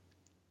what?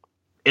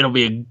 It'll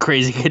be a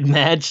crazy good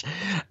match.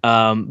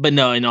 But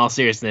no, in all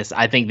seriousness,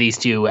 I think these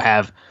two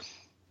have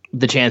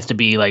the chance to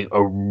be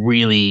a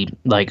really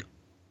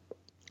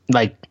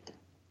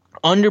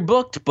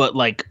underbooked,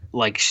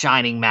 but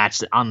shining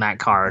match on that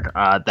card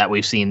that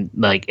we've seen,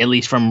 at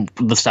least from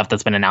the stuff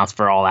that's been announced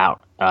for All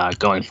Out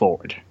going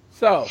forward.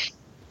 So,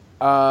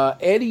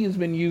 Eddie has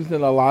been used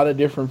in a lot of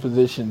different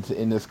positions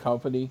in this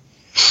company.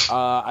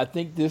 I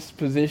think this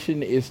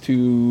position is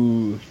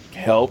to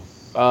help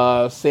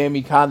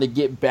Sammy kind of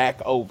get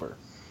back over.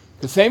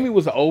 Because Sammy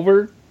was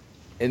over,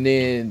 and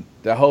then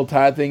the whole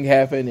Ty thing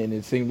happened, and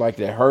it seemed like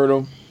that hurt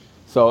him.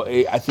 So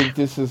I think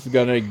this is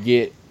going to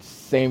get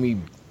Sammy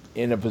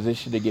in a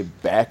position to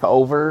get back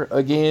over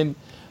again.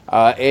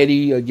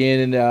 Eddie,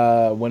 again,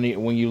 when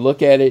you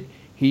look at it,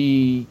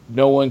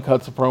 no one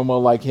cuts a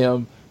promo like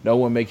him. No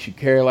one makes you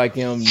care like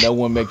him. No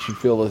one makes you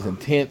feel as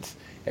intense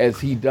as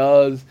he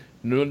does.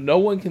 No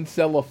one can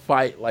sell a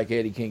fight like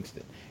Eddie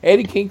Kingston.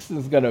 Eddie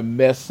Kingston's going to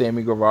mess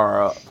Sammy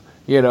Guevara up.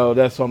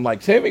 That's what I'm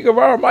like. Sammy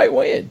Guevara might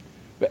win,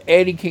 but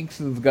Eddie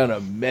Kingston's going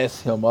to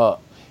mess him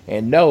up.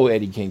 And no,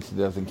 Eddie Kingston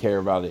doesn't care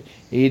about it.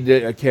 He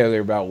doesn't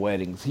care about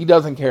weddings. He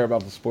doesn't care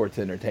about the sports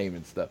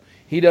entertainment stuff.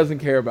 He doesn't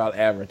care about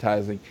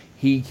advertising.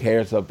 He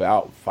cares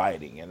about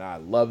fighting, and I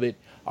love it.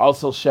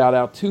 Also, shout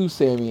out to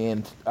Sammy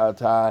and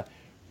Ty.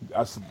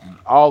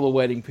 All the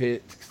wedding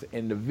pics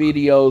and the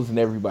videos and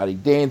everybody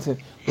dancing.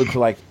 Looks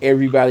like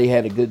everybody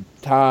had a good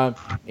time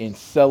in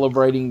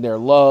celebrating their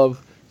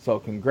love. So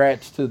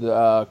congrats to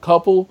the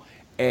couple.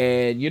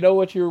 And you know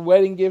what your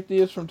wedding gift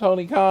is from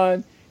Tony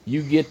Khan?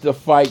 You get to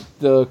fight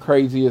the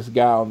craziest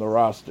guy on the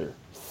roster.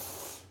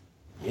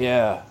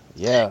 Yeah.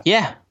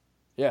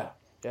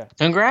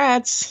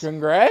 Congrats.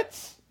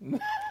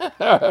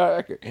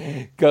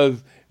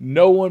 Because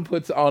no one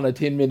puts on a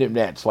 10-minute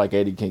match like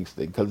Eddie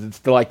Kingston, because it's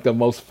the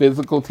most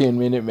physical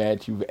 10-minute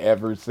match you've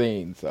ever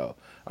seen. So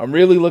I'm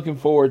really looking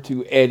forward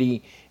to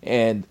Eddie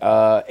and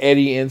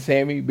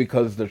Sammy,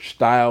 because their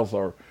styles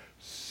are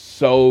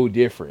so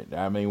different.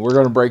 I mean, we're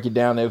going to break it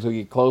down as we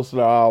get closer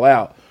to All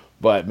Out.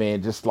 But,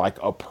 man, just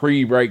a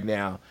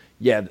pre-breakdown,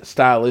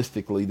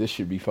 stylistically, this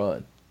should be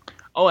fun.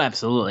 Oh,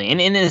 absolutely.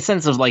 And in the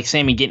sense of,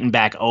 Sammy getting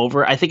back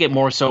over, I think it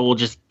more so will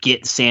just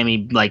get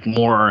Sammy,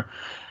 more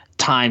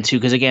time, too.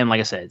 Because, again, like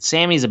I said,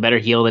 Sammy's a better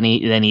heel than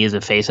he is a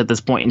face at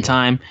this point in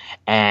time.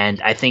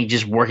 And I think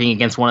just working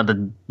against one of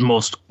the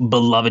most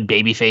beloved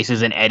baby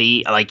faces in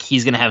Eddie,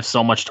 he's going to have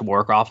so much to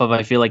work off of,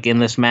 I feel in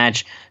this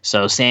match.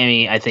 So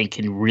Sammy, I think,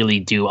 can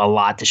really do a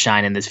lot to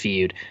shine in this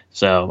feud.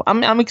 So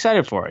I'm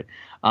excited for it.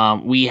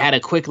 We had a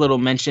quick little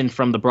mention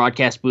from the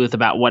broadcast booth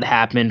about what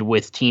happened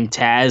with Team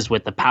Taz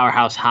with the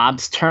Powerhouse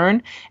Hobbs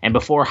turn. And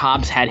before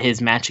Hobbs had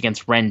his match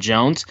against Ren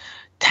Jones,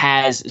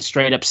 Taz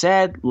straight up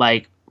said,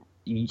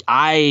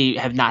 I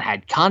have not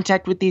had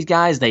contact with these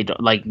guys. They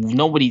don't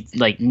nobody's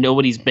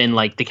been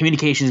the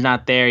communication's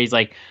not there. He's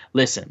like,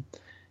 listen,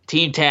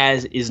 Team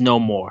Taz is no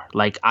more.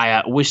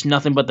 I wish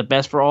nothing but the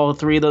best for all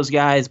three of those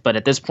guys. But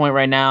at this point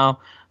right now,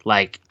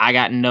 I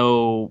got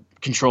no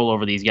control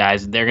over these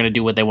guys. They're going to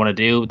do what they want to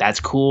do. That's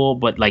cool.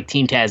 But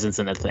Team Taz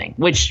isn't a thing,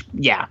 which,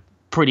 yeah,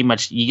 pretty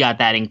much you got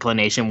that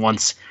inclination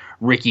once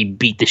Ricky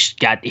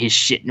got his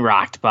shit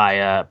rocked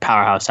by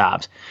Powerhouse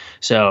Hobbs.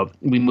 So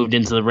we moved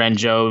into the Ren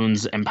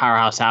Jones and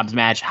Powerhouse Hobbs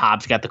match.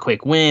 Hobbs got the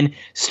quick win.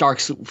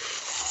 Starks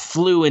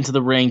flew into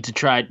the ring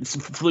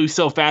flew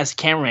so fast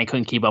cameraman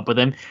couldn't keep up with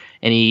him,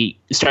 and he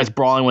starts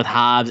brawling with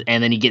Hobbs,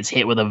 and then he gets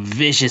hit with a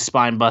vicious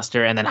spine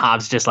buster, and then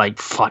Hobbs just like,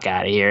 fuck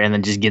out of here, and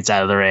then just gets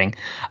out of the ring.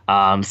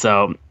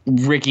 So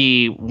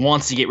Ricky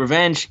wants to get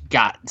revenge,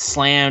 got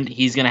slammed.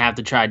 He's gonna have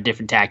to try a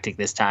different tactic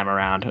this time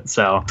around.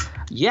 So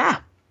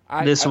yeah,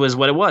 this was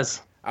what it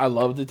was. I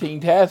love the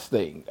Team Taz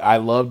thing. I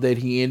love that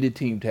he ended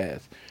Team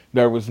Taz.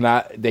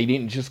 They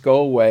didn't just go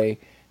away.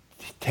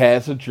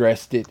 Taz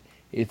addressed it.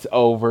 It's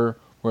over.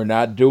 We're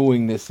not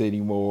doing this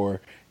anymore.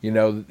 You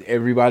know,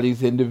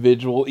 everybody's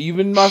individual.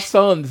 Even my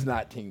son's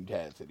not Team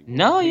Taz anymore.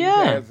 No, Team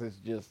yeah. Taz is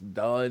just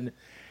done.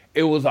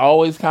 It was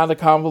always kind of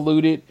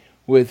convoluted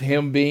with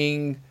him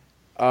being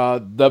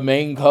the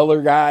main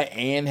color guy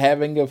and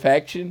having a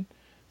faction.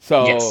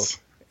 So yes.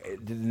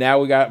 Now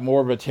we got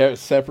more of a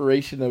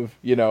separation of,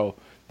 you know,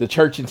 the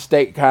church and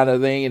state kind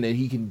of thing, and then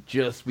he can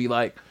just be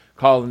like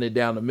calling it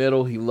down the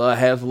middle. He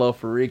has love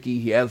for Ricky.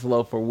 He has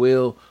love for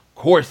Will. Of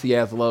course, he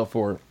has love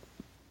for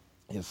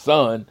his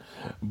son.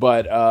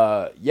 But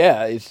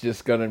yeah, it's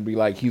just gonna be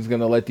like he's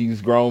gonna let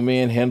these grown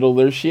men handle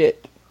their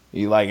shit.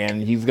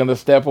 And he's gonna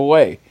step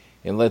away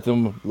and let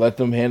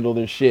them handle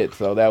their shit.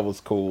 So that was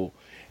cool.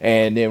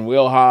 And then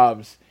Will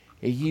Hobbs,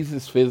 he's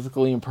as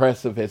physically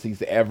impressive as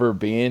he's ever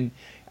been.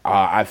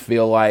 I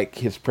feel like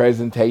his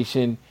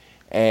presentation,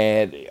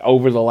 and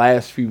over the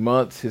last few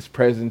months, his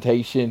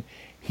presentation,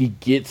 he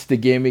gets the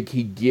gimmick.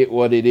 He get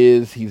what it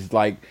is. He's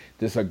like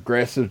this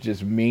aggressive,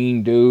 just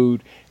mean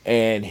dude.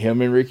 And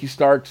him and Ricky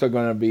Starks are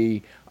going to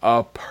be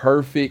a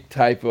perfect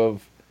type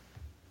of,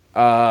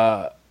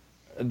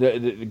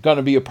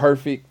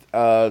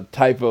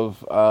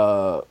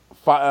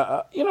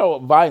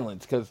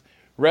 violence. Because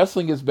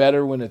wrestling is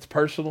better when it's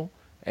personal.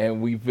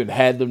 And we've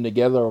had them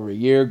together over a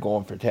year,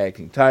 going for tag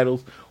team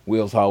titles.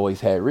 Will's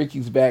always had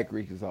Ricky's back.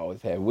 Ricky's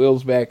always had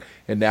Will's back.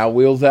 And now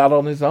Will's out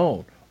on his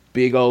own.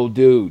 Big old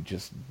dude,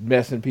 just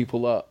messing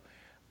people up.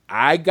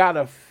 I got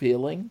a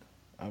feeling,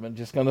 I'm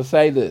just going to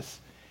say this.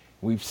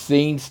 We've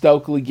seen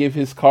Stokely give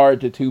his card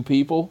to two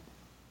people.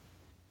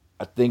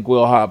 I think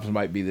Will Hobbs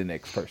might be the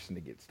next person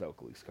to get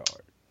Stokely's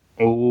card.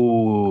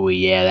 Oh,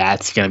 yeah,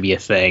 that's going to be a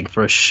thing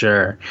for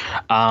sure.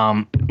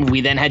 We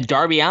then had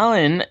Darby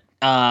Allin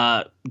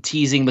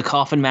teasing the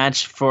coffin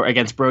match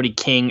against Brody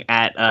King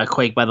at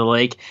Quake by the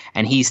Lake,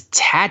 and he's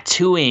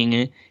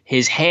tattooing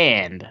his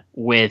hand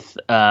with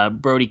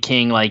Brody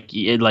King like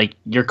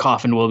your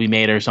coffin will be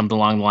made or something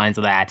along the lines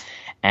of that.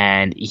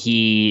 And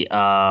he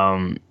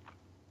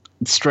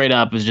straight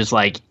up is just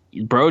like,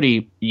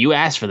 Brody, you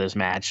asked for this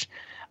match.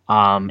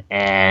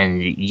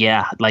 And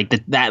yeah, like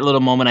that little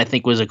moment I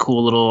think was a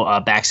cool little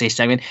backstage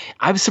segment.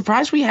 I'm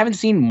surprised we haven't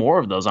seen more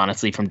of those,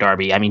 honestly, from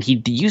Darby. I mean,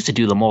 he used to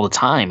do them all the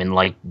time, and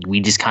like we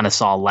just kind of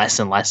saw less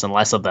and less and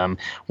less of them,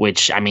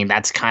 which, I mean,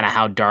 that's kind of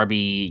how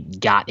Darby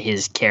got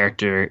his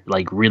character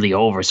like really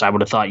over. So I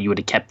would have thought you would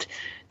have kept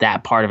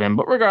that part of him.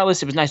 But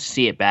regardless, it was nice to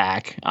see it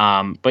back.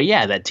 But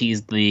yeah, that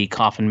teased the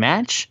coffin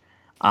match.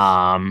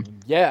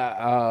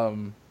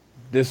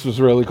 This was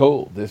really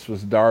cool. This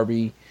was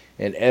Darby.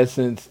 In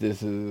essence,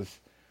 this is,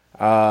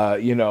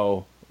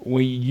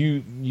 when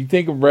you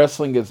think of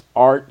wrestling as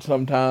art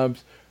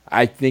sometimes,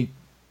 I think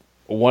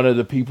one of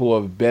the people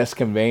of best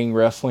conveying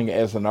wrestling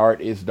as an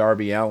art is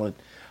Darby Allin.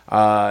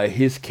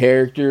 His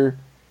character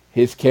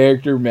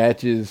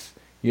matches,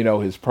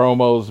 his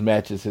promos,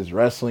 matches his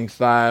wrestling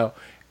style.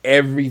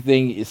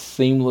 Everything is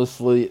seamless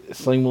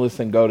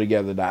and go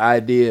together. The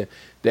idea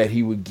that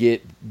he would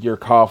get your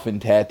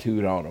coffin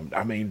tattooed on him,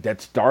 I mean,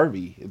 that's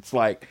Darby. It's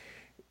like,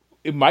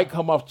 it might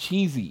come off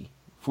cheesy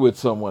with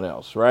someone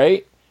else,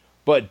 right?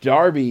 But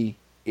Darby,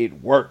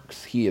 it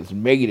works. He has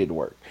made it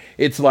work.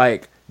 It's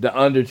like The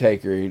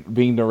Undertaker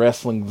being the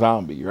wrestling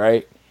zombie,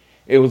 right?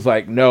 It was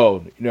like,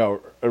 no,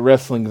 a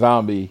wrestling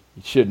zombie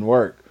shouldn't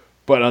work.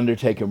 But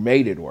Undertaker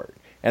made it work.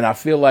 And I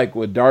feel like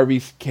with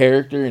Darby's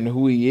character and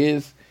who he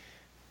is,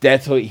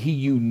 that's what he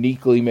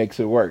uniquely makes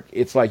it work.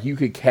 It's like you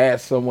could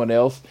cast someone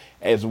else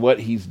as what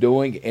he's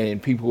doing,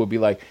 and people would be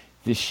like,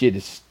 this shit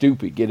is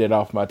stupid. Get it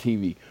off my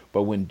TV.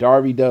 But when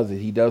Darby does it,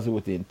 he does it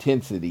with the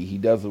intensity. He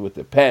does it with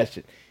the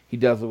passion. He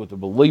does it with the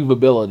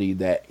believability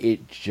that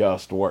it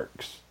just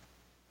works.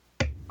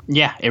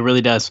 Yeah, it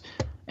really does.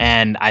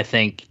 And I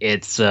think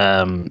it's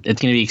going to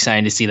be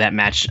exciting to see that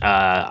match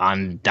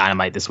on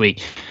Dynamite this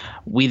week.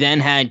 We then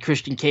had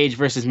Christian Cage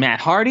versus Matt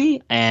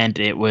Hardy, and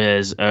it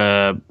was,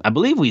 I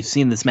believe we've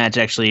seen this match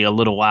actually a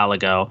little while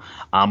ago,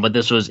 but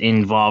this was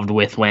involved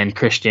with when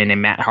Christian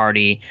and Matt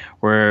Hardy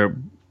were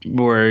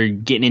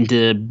getting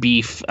into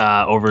beef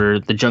over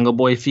the Jungle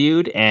Boy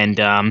feud, and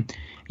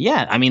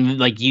yeah, I mean,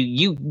 like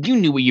you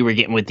knew what you were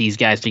getting with these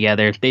guys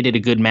together. They did a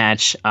good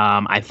match.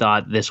 I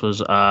thought this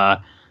was a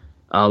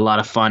lot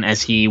of fun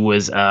as he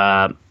was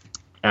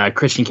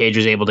Christian Cage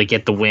was able to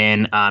get the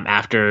win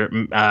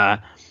after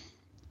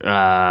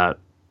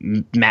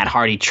Matt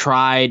Hardy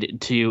tried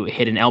to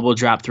hit an elbow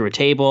drop through a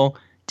table,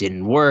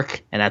 didn't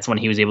work, and that's when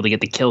he was able to get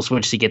the kill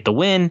switch to get the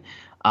win.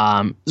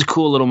 It was a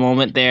cool little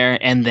moment there,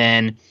 and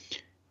then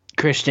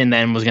Christian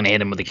then was going to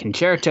hit him with a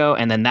concerto,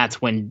 and then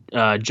that's when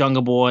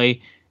Jungle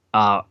Boy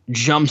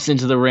jumps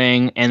into the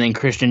ring, and then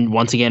Christian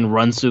once again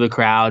runs through the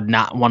crowd,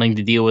 not wanting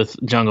to deal with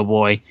Jungle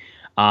Boy.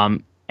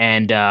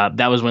 And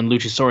that was when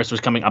Luchasaurus was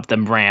coming up the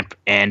ramp,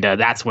 and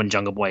that's when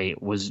Jungle Boy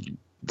was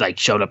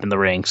showed up in the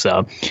ring.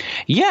 So,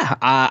 yeah,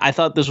 I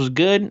thought this was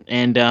good,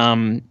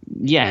 and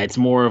it's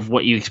more of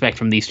what you expect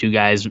from these two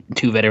guys,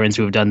 two veterans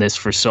who have done this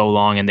for so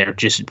long, and they're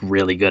just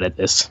really good at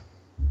this.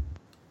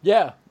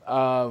 Yeah,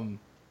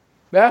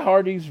 Matt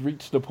Hardy's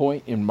reached the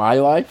point in my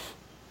life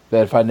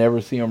that if I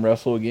never see him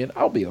wrestle again,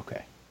 I'll be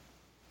okay.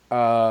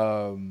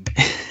 I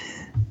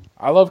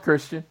love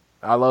Christian.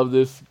 I love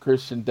this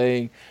Christian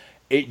thing.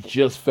 It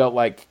just felt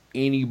like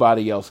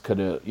anybody else could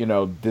have,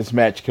 this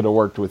match could have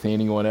worked with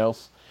anyone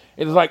else.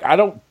 It's like, I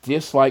don't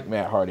dislike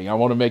Matt Hardy. I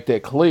want to make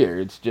that clear.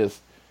 It's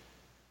just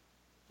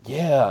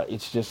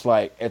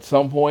like at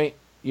some point,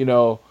 you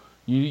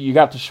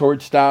got the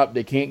shortstop.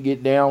 They can't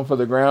get down for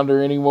the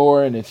grounder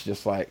anymore. And it's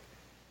just like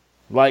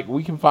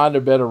we can find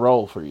a better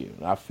role for you.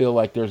 And I feel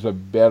like there's a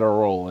better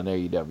role in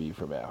AEW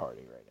for Matt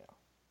Hardy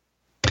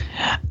right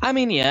now. I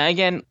mean, yeah,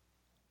 again,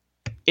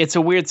 it's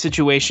a weird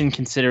situation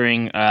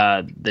considering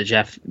the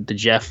Jeff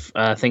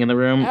thing in the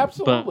room.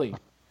 Absolutely.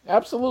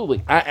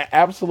 Absolutely.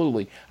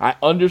 I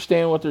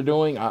understand what they're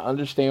doing. I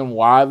understand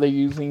why they're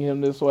using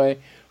him this way,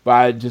 but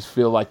I just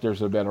feel like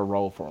there's a better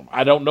role for him.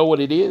 I don't know what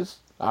it is.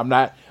 I'm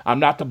not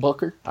the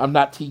booker. I'm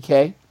not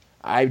TK.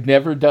 I've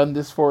never done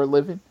this for a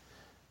living,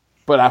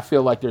 but I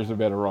feel like there's a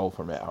better role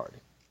for Matt Hardy.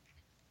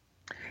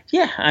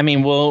 Yeah, I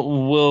mean,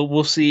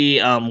 we'll see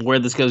where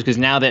this goes, because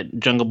now that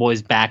Jungle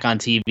Boy's back on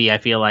TV, I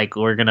feel like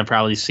we're gonna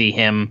probably see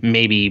him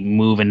maybe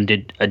move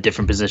into a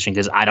different position,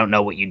 because I don't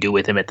know what you do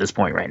with him at this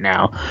point right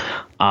now.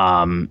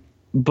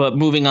 But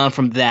moving on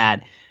from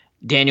that,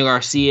 Daniel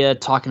Garcia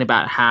talking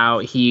about how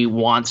he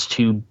wants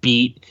to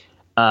beat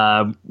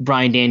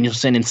Bryan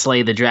Danielson and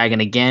slay the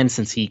Dragon again,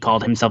 since he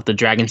called himself the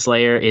Dragon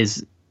Slayer,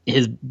 is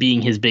his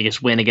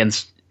biggest win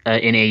against.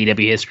 In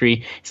AEW history.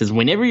 He says,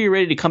 whenever you're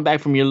ready to come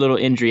back from your little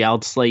injury,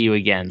 I'll slay you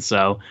again.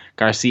 So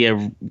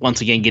Garcia,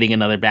 once again, getting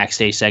another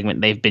backstage segment.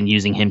 They've been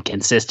using him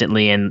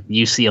consistently, and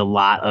you see a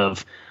lot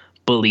of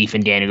belief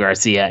in Daniel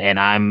Garcia, and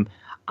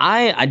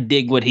I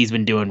dig what he's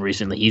been doing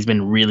recently. He's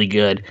been really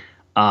good,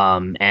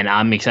 and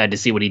I'm excited to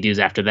see what he does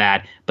after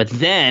that. But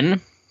then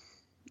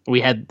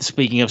we had,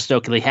 speaking of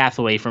Stokely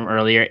Hathaway from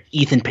earlier,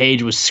 Ethan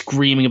Page was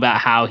screaming about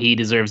how he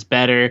deserves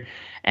better,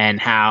 and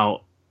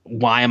how,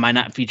 why am I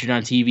not featured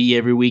on TV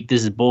every week?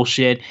 This is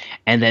bullshit.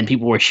 And then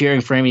people were cheering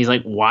for him. He's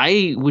like,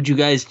 why would you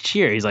guys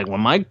cheer? He's like,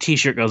 when my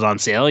t-shirt goes on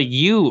sale,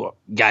 you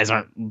guys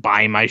aren't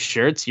buying my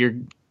shirts. You're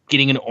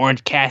getting an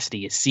Orange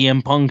Cassidy, a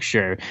CM Punk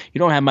shirt. You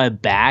don't have my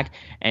back.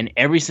 And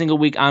every single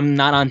week I'm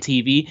not on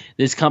TV,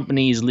 this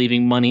company is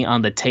leaving money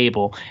on the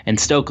table. And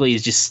Stokely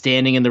is just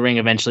standing in the ring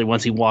eventually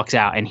once he walks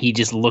out, and he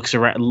just looks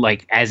around,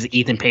 like, as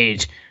Ethan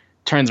Page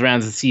turns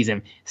around and sees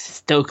him.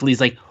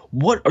 Stokely's like,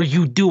 what are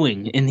you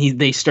doing? And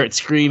they start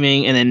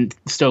screaming, and then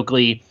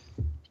Stokely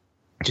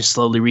just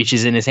slowly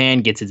reaches in his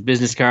hand, gets his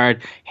business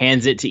card,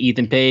 hands it to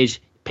Ethan Page.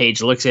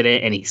 Page looks at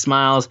it and he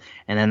smiles,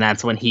 and then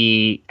that's when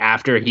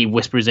after he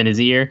whispers in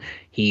his ear,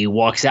 he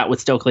walks out with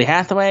Stokely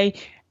Hathaway.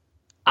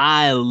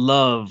 I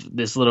love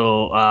this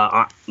little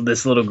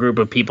group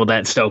of people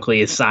that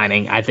Stokely is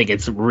signing. I think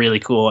it's really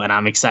cool, and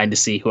I'm excited to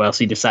see who else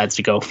he decides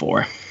to go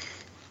for.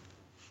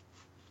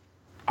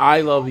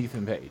 I love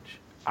Ethan Page.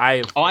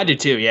 I do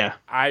too, yeah.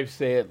 I've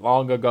said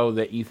long ago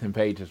that Ethan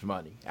Page is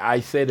money.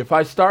 I said if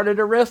I started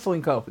a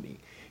wrestling company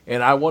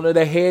and I wanted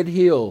a head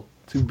heel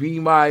to be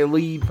my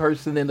lead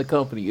person in the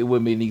company, it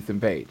would be Ethan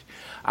Page.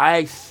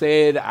 I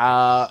said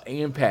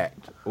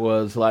Impact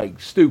was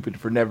stupid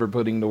for never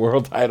putting the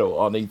world title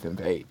on Ethan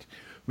Page,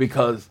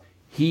 because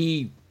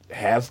he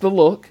has the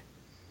look.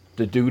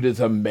 The dude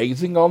is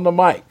amazing on the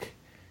mic.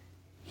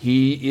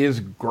 He is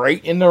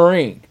great in the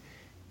ring.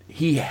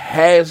 He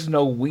has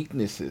no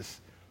weaknesses.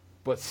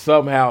 But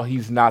somehow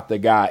he's not the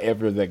guy.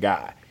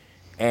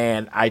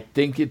 And I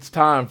think it's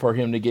time for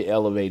him to get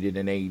elevated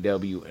in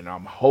AEW. And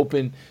I'm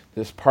hoping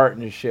this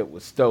partnership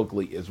with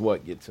Stokely is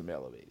what gets him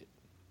elevated.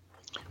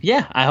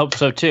 Yeah, I hope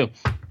so too.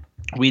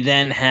 We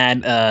then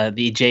had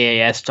the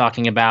JAS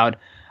talking about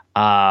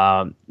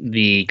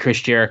the Chris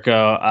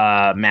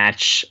Jericho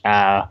match.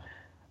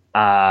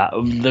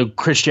 The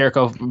Chris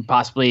Jericho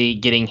possibly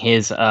getting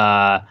his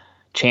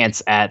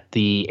chance at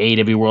the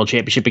AEW World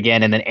Championship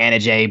again, and then Anna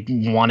Jay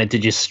wanted to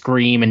just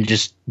scream and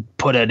just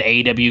put an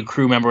AEW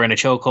crew member in a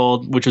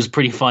chokehold, which was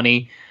pretty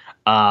funny.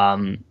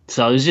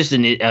 So it was just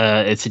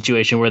a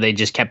situation where they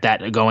just kept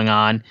that going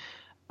on.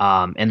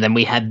 And then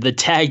we had the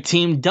tag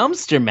team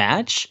dumpster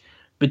match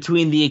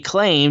between the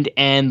Acclaimed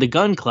and the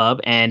Gun Club,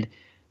 and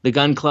the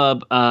Gun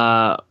Club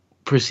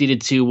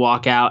proceeded to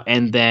walk out,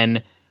 and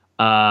then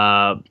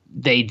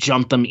they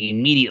jumped them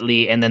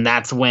immediately. And then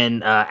that's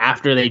when,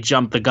 after they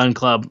jumped the Gun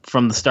Club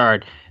from the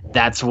start,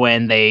 that's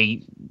when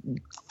they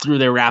threw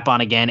their rap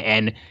on again,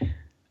 and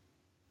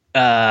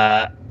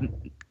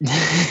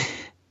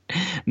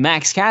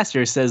Max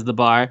Caster says the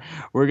bar,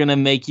 "We're gonna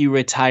make you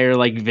retire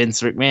like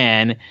Vince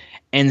McMahon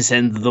and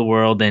send the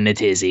world in a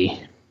tizzy."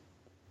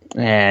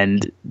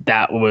 And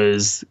that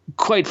was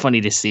quite funny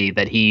to see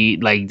that he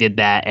like did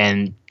that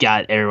and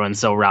got everyone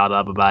so riled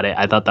up about it.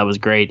 I thought that was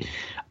great.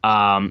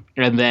 And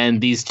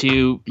then these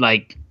two,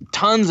 like,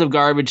 tons of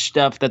garbage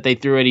stuff that they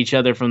threw at each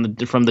other from the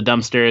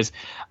dumpsters,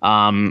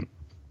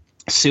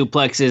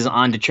 suplexes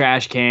onto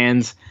trash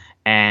cans,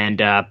 and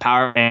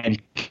power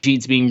and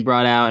sheets being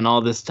brought out, and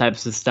all this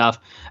types of stuff.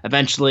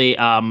 Eventually,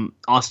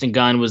 Austin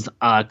Gunn was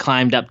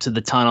climbed up to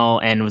the tunnel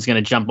and was going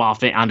to jump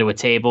off it onto a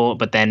table,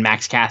 but then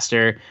Max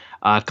Caster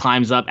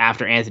climbs up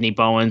after Anthony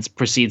Bowens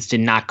proceeds to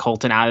knock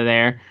Colton out of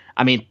there.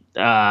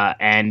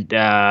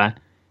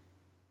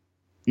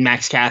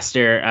 Max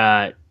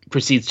Caster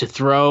proceeds to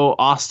throw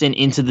Austin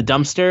into the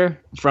dumpster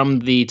from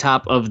the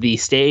top of the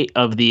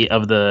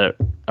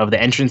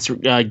entrance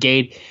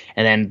gate,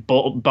 and then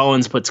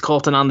Bowens puts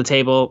Colton on the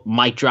table.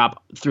 Mic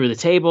drop through the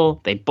table.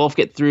 They both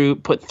get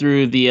put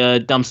through the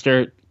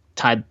dumpster,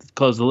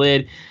 close the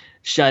lid,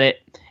 shut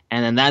it.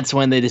 And then that's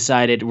when they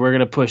decided, we're going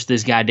to push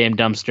this goddamn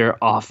dumpster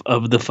off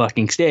of the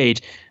fucking stage,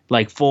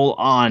 like full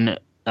on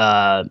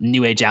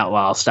New Age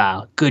Outlaw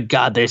style. Good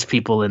God, there's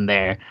people in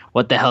there.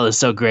 What the hell is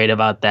so great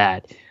about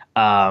that?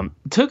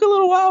 Took a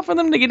little while for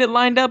them to get it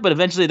lined up, but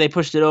eventually they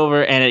pushed it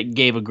over, and it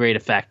gave a great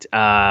effect.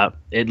 They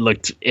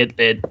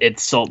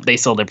sold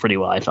it pretty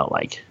well, I felt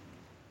like.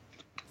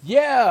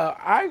 Yeah,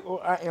 I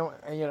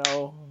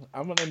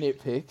I'm going to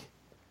nitpick.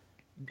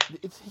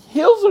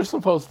 Heels are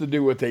supposed to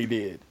do what they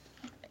did.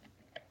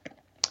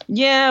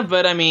 Yeah,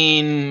 but I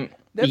mean,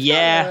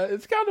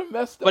 it's kind of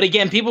messed up. But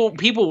again,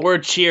 people were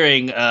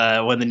cheering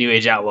when the New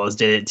Age Outlaws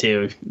did it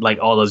too, like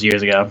all those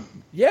years ago.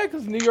 Yeah,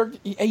 because New York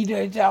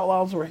Age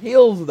Outlaws were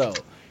heels, though.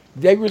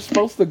 They were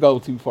supposed to go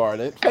too far.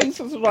 The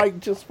faces were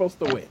just supposed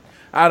to win.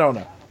 I don't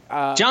know.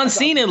 John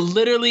Cena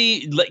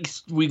literally, like,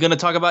 we're gonna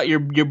talk about your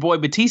boy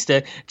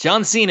Batista.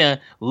 John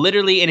Cena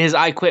literally in his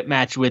I Quit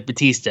match with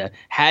Batista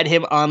had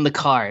him on the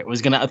car.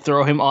 Was gonna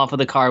throw him off of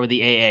the car with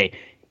the AA.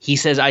 He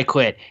says, "I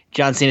quit."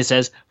 John Cena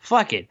says,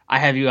 "Fuck it. I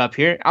have you up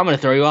here. I'm going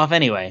to throw you off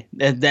anyway."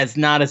 That's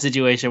not a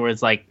situation where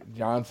it's like...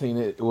 John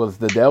Cena was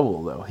the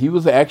devil, though. He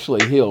was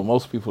actually a heel.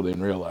 Most people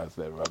didn't realize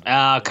that. Brother.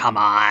 Oh, come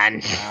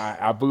on.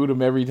 I booed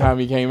him every time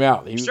he came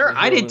out. Sure,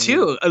 I did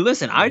too.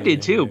 Listen, I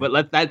did too. But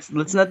let's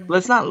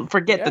not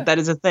forget that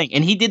is a thing.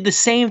 And he did the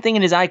same thing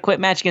in his I Quit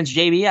match against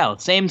JBL.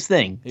 Same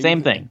thing.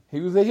 He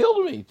was a heel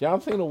to me.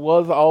 John Cena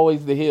was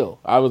always the heel.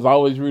 I was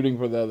always rooting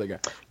for the other guy.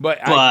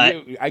 But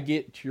I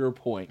get your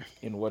point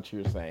in what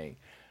you're saying.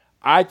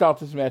 I thought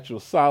this match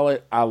was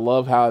solid. I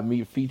love how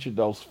it featured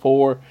those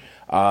four.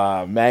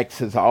 Max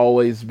has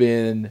always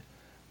been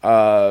good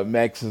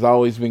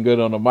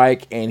on the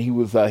mic, and he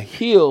was a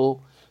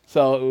heel,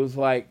 so it was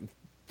like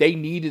they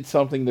needed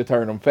something to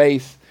turn him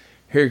face.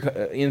 Here,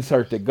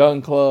 insert the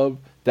Gun Club,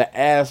 the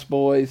Ass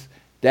Boys.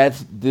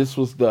 This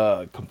was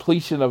the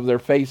completion of their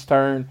face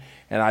turn,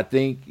 and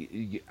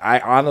I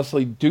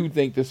honestly do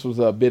think this was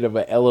a bit of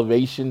an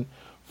elevation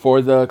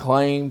for the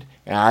Acclaimed,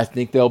 and I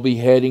think they'll be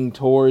heading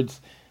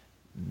towards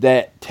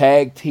that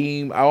tag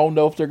team. I don't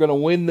know if they're going to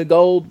win the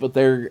gold, but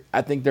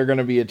I think they're going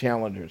to be a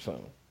challenger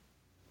soon.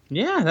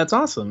 Yeah, that's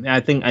awesome. I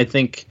think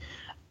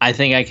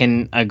I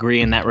can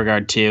agree in that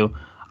regard too.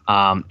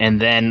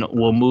 And then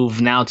we'll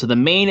move now to the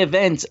main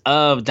event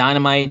of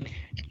Dynamite: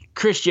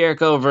 Chris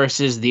Jericho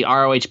versus the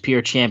ROH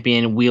Pure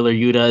Champion Wheeler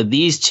Yuta.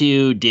 These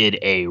two did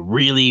a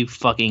really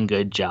fucking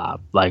good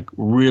job. Like,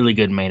 really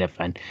good main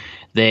event.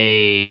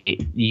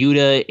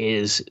 Yuta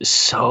is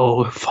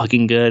so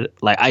fucking good.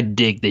 Like, I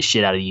dig this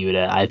shit out of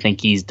Yuta. I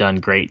think he's done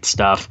great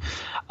stuff.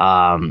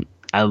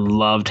 I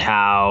loved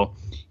how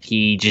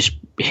he just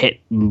hit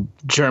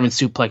German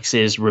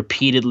suplexes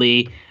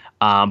repeatedly.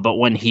 But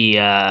when he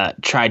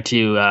tried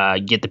to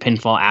get the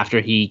pinfall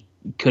after he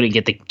couldn't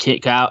get the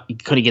kick out,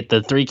 couldn't get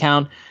the 3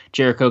 count,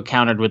 Jericho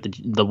countered with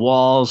the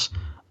walls.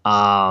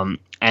 And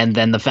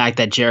then the fact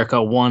that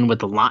Jericho won with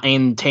the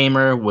Lion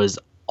Tamer was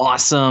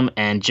awesome.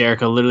 And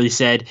Jericho literally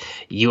said,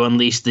 "You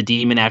unleashed the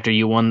demon after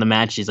you won the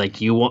match." He's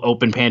like, "You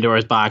open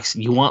Pandora's box.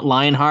 You want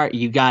Lionheart?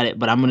 You got it.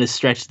 But I'm going to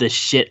stretch the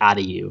shit out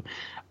of you."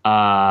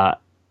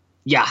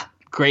 Yeah.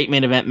 Great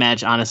main event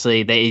match,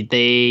 honestly.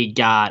 They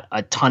got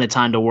a ton of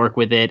time to work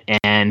with it,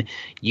 and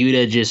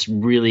Yuta just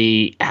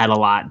really had a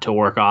lot to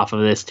work off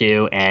of this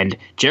too. And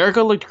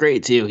Jericho looked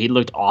great too. He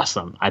looked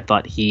awesome. I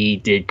thought he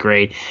did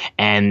great,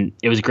 and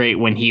it was great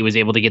when he was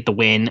able to get the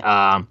win.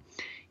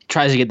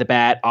 Tries to get the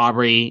bat,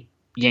 Aubrey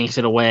yanks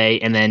it away,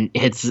 and then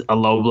hits a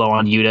low blow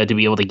on Yuta to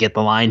be able to get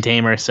the Lion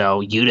Tamer.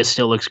 So Yuta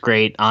still looks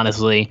great,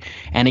 honestly.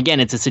 And again,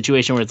 it's a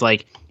situation where it's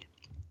like,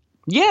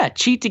 yeah,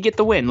 cheat to get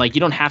the win. Like,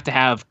 you don't have to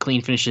have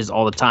clean finishes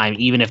all the time,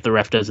 even if the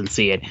ref doesn't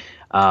see it.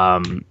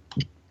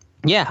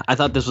 Yeah, I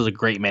thought this was a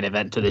great main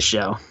event to this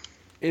show.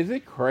 Is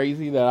it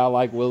crazy that I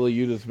like Wheeler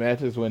Yuta's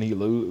matches when he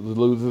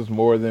loses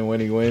more than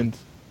when he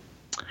wins?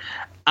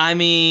 I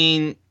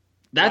mean,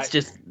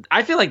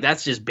 I feel like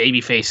that's just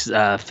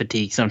babyface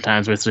fatigue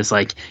sometimes, where it's just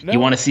like you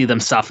want to see them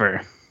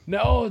suffer.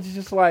 No, it's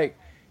just like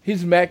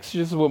his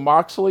matches with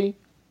Moxley.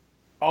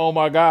 Oh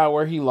my God,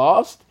 where he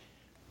lost.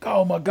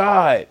 Oh my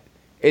God.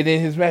 And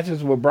then his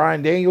matches with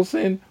Bryan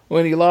Danielson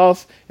when he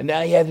lost, and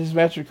now he had his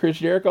match with Chris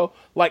Jericho.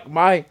 Like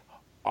my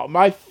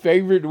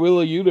favorite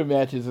Willa Yuta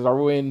matches are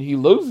when he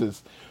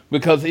loses,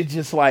 because it's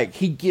just like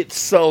he gets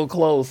so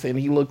close and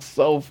he looks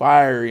so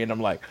fiery, and I'm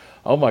like,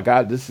 oh my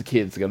God, this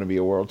kid's gonna be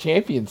a world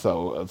champion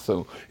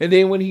so. And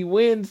then when he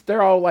wins,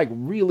 they're all like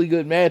really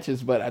good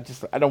matches, but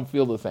I don't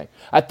feel the same.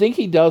 I think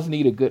he does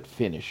need a good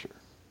finisher.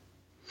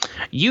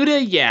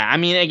 Yuta, yeah. I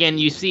mean, again,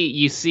 you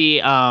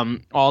see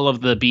all of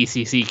the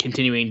BCC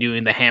continuing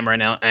doing the hammer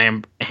and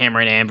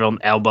anvil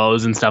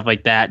elbows and stuff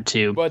like that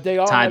to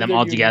tie them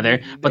all together.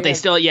 But they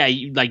still,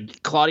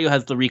 like Claudio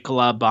has the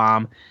Ricola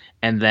bomb,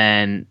 and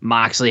then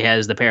Moxley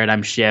has the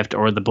paradigm shift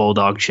or the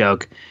bulldog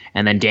choke,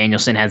 and then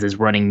Danielson has his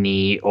running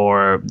knee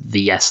or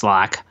the yes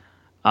lock.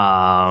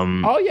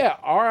 R.I.P.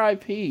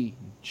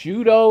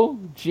 Judo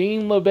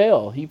Gene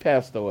LaBelle. He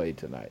passed away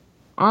tonight.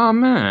 Oh,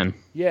 man.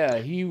 Yeah,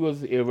 he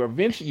was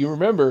eventually. You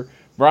remember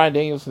Bryan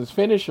Danielson's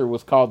finisher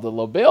was called the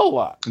LaBelle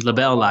Lock.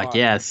 LaBelle Lock,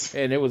 yes.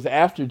 And it was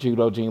after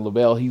Judo Gene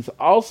LaBelle. He's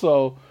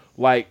also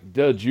like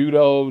the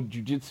judo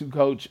jiu-jitsu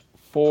coach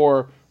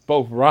for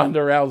both Ronda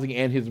Rousey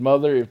and his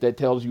mother, if that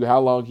tells you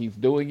how long he's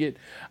doing it.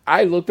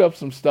 I looked up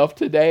some stuff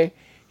today.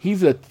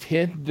 He's a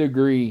 10th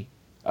degree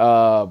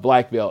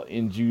black belt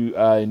in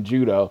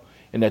judo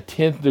and a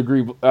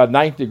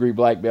 9th degree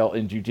black belt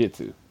in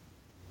jiu-jitsu.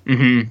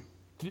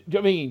 Mm-hmm.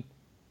 I mean,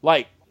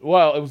 it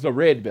was a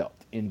red belt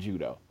in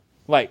judo.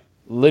 Like,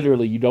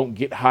 literally, you don't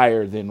get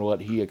higher than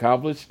what he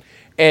accomplished.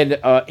 And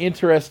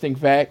interesting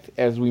fact,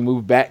 as we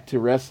move back to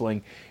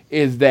wrestling,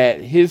 is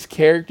that his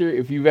character,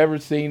 if you've ever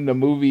seen the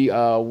movie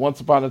Once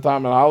Upon a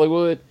Time in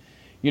Hollywood,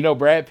 you know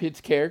Brad Pitt's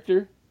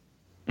character?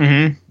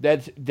 Mm-hmm.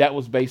 That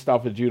was based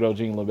off of Judo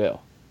Gene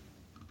LaBelle.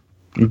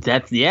 All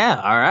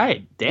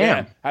right.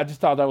 Damn. Yeah, I just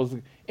thought that was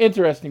an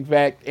interesting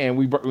fact, and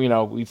we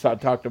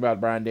talked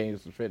about Bryan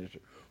Danielson's finisher.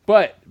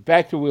 But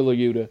back to Willa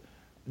Yuta,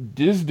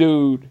 this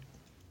dude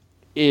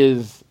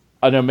is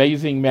an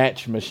amazing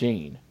match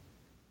machine.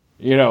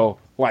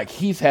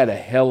 He's had a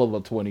hell of a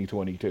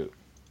 2022.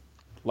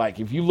 Like,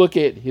 if you look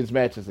at his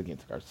matches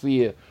against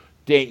Garcia,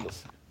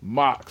 Danielson,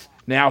 Mox,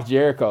 now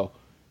Jericho,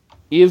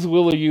 is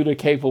Willa Yuta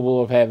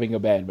capable of having a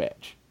bad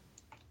match?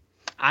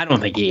 I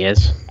don't think he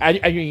is. I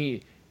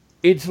mean,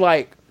 it's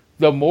like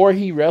the more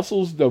he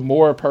wrestles, the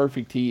more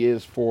perfect he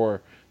is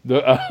for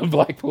the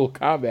Blackpool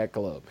Combat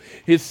Club.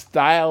 His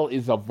style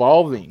is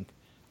evolving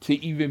to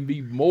even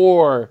be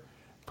more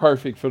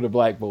perfect for the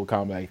Blackpool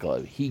Combat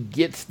Club. He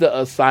gets the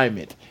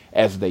assignment,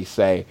 as they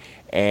say,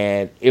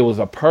 and it was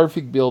a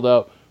perfect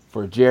build-up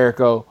for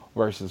Jericho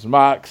versus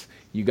Mox.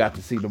 You got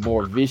to see the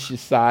more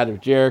vicious side of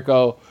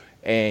Jericho,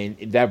 and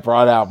that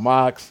brought out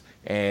Mox,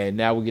 and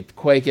now we get the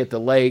Quake at the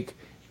Lake,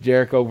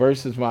 Jericho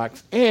versus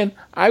Mox. And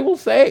I will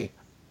say,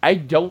 I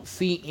don't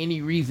see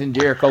any reason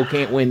Jericho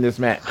can't win this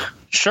match.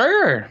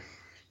 Sure.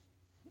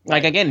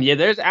 Like, again,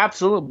 there's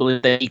absolutely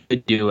that he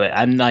could do it.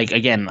 I'm like,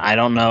 again, I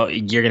don't know.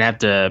 You're going to have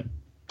to...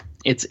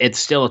 It's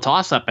still a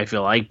toss-up, I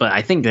feel like, but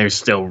I think there's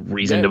still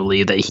reason to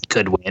believe that he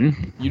could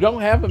win. You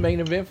don't have a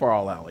main event for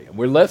All Out.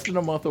 We're less than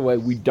a month away.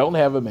 We don't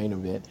have a main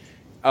event.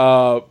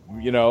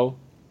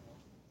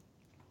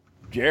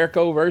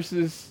 Jericho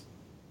versus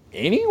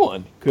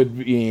anyone could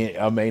be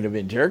a main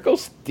event.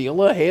 Jericho's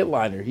still a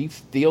headliner. He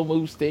still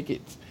moves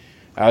tickets.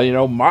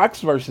 Mox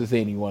versus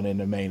anyone in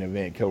the main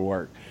event could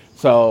work.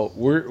 So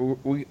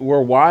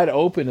we're wide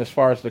open as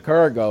far as the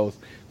card goes.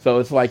 So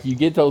it's like you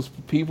get those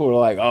people who are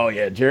like, oh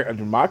yeah,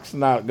 Mox is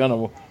not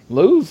gonna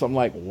lose. I'm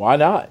like, why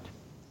not?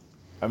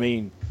 I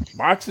mean,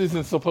 Mox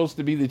isn't supposed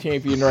to be the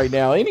champion right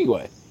now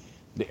anyway.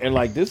 And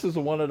like, this is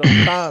one of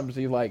those times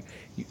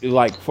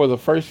like for the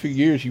first few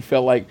years you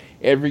felt like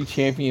every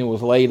champion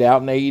was laid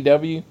out in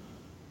AEW.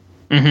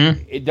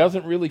 Mm-hmm. It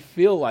doesn't really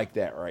feel like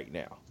that right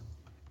now.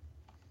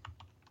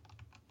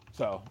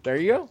 So there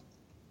you go.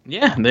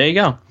 Yeah, there you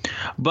go.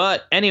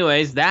 But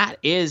anyways, that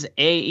is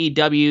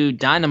AEW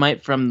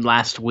Dynamite from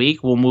last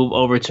week. We'll move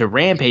over to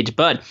Rampage.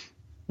 But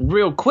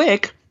real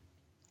quick,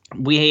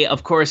 we,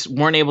 of course,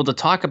 weren't able to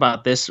talk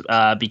about this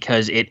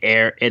because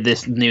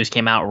this news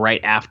came out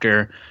right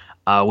after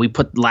we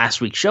put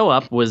last week's show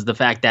up, was the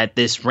fact that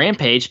this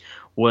Rampage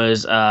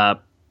was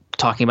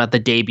talking about the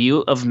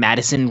debut of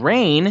Madison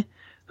Rayne,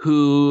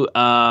 who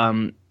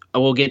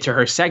we'll get to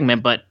her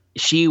segment, but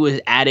she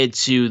was added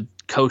to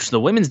coach the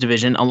women's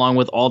division, along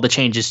with all the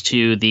changes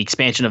to the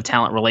expansion of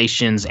talent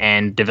relations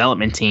and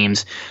development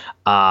teams.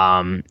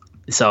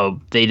 So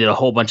they did a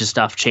whole bunch of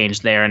stuff,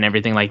 changed there and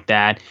everything like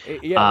that.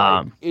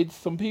 It's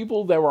some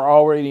people that were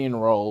already in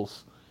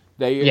roles.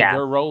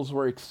 Their roles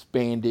were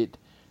expanded.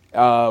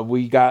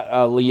 We got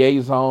a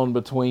liaison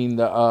between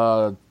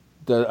the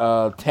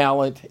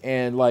talent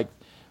and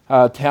the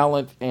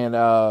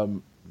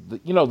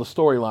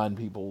storyline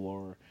people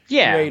or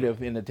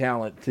creative in the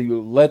talent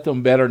to let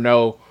them better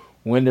know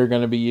when they're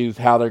going to be used,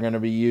 how they're going to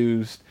be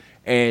used,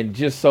 And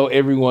just so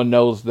everyone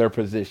knows their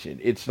position,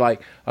 it's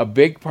like a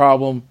big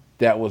problem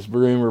that was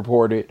being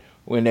reported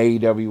when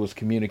AEW was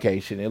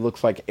communication. It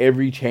looks like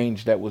every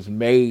change that was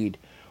made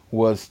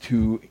was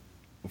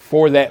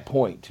for that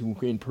point, to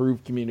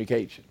improve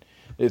communication.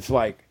 It's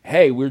like,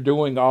 hey, we're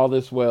doing all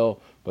this well,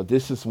 but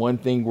this is one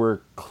thing we're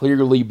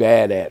clearly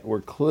bad at.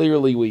 We're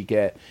clearly weak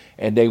at.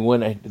 And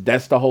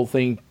that's the whole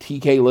thing.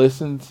 TK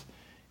listens.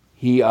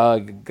 He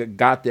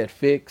got that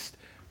fixed.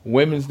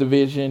 Women's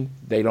division,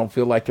 they don't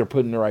feel like they're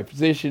put in the right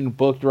position,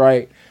 booked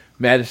right.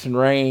 Madison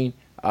Rain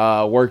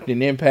worked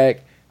in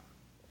Impact.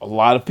 A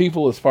lot of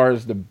people, as far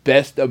as the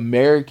best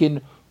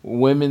American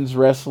women's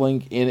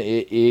wrestling,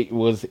 it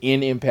was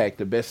in Impact.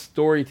 The best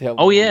storytelling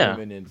for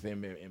women is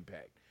in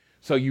Impact.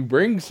 So you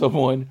bring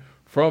someone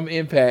from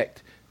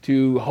Impact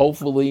to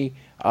hopefully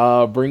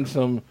bring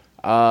some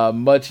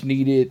much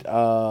needed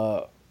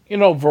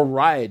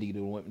variety to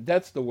the women.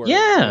 That's the word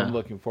I'm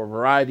looking for.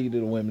 Variety to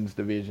the women's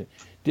division.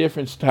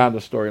 Different kind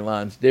of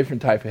storylines,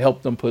 different type of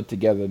help them put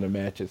together the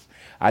matches.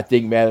 I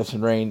think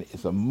Madison Rain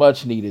is a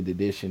much needed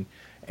addition,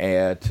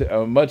 and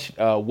a much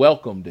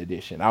welcomed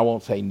addition. I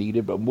won't say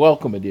needed, but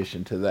welcome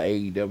addition to the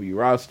AEW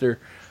roster.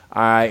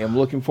 I am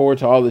looking forward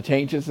to all the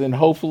changes and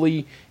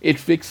hopefully it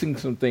fixing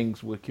some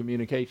things with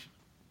communication.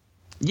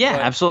 Yeah,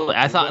 absolutely.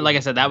 I thought, like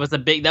I said, that was the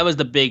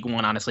big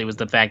one, honestly, was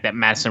the fact that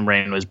Madison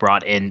Rain was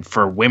brought in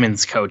for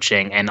women's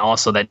coaching and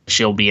also that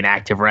she'll be an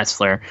active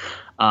wrestler.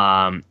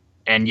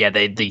 And yeah,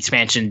 the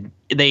expansion,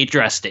 they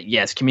addressed it.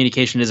 Yes,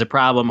 communication is a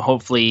problem.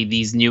 Hopefully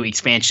these new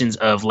expansions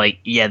of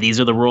these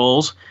are the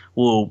roles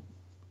will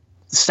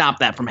stop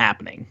that from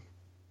happening.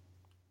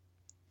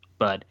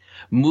 But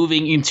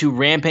moving into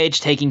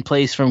Rampage, taking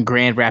place from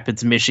Grand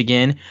Rapids,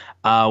 Michigan,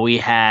 we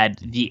had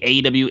the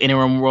AEW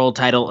Interim World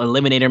Title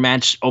Eliminator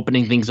match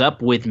opening things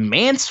up with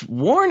Mance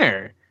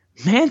Warner.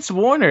 Mance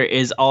Warner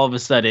is all of a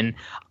sudden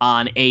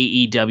on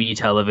AEW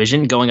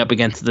television going up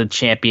against the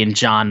champion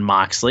Jon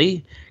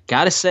Moxley.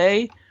 Gotta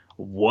say,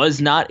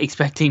 was not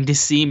expecting to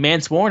see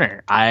Mance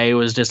Warner. I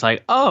was just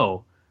like,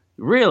 oh,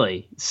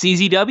 really?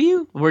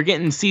 CZW? We're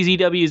getting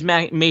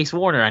CZW's Mace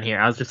Warner on here.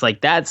 I was just like,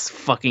 that's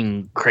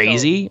fucking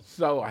crazy.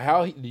 So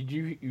how did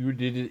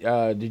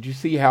you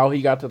see how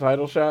he got the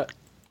title shot?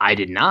 I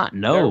did not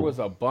know. There was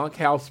a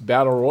bunkhouse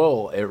battle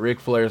royal at Ric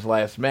Flair's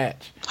last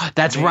match.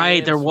 That's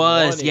right, there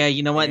was. Yeah,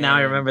 you know what? Now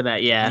I remember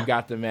that. Yeah, he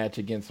got the match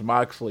against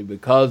Moxley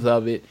because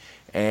of it.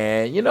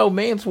 And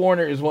Mance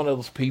Warner is one of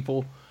those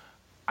people.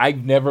 I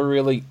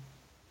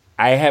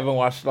haven't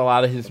watched a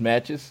lot of his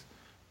matches.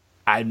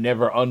 I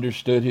never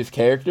understood his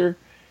character,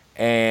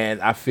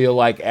 and I feel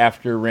like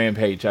after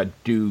Rampage, I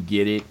do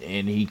get it.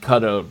 And he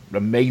cut an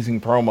amazing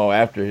promo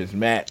after his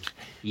match.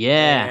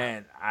 Yeah,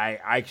 and I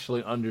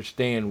actually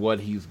understand what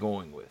he's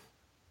going with.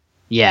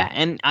 Yeah,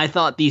 and I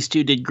thought these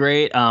two did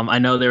great. I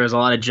know there was a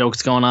lot of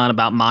jokes going on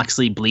about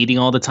Moxley bleeding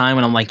all the time,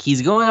 and I'm like,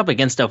 he's going up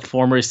against a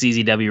former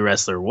CZW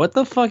wrestler. What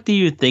the fuck do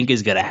you think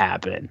is gonna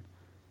happen?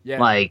 Yeah,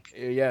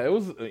 it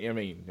was. I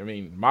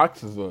mean,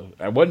 Mox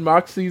wasn't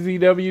Mox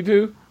CZW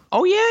too?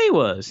 Oh yeah, he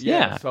was.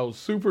 Yeah. So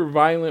super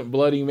violent,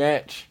 bloody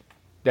match.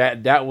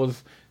 That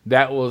was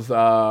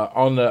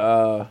on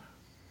the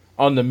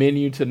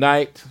menu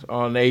tonight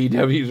on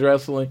AEW's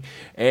wrestling,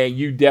 and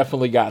you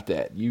definitely got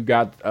that. You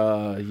got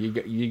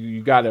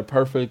you got a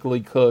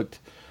perfectly cooked,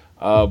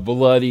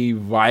 bloody,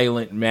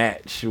 violent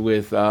match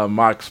with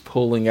Mox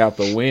pulling out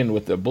the win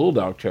with the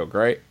bulldog choke,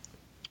 right?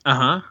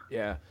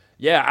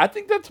 Yeah, I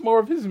think that's more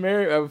of his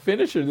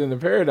finisher than the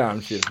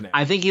Paradigm Shift now.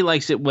 I think he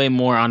likes it way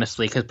more,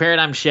 honestly, because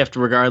Paradigm Shift,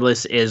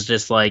 regardless, is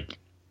just like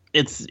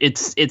it's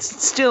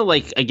still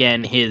like,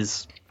 again, he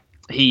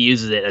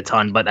uses it a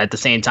ton, but at the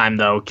same time,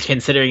 though,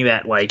 considering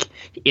that like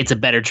it's a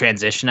better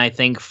transition, I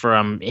think,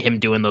 from him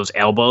doing those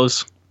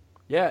elbows.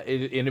 Yeah,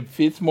 it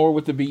fits more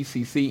with the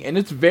BCC, and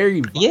it's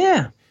very violent.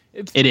 Yeah,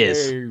 it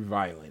is very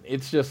violent.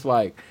 It's just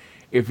like,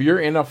 if you're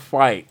in a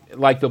fight,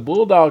 like the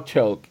bulldog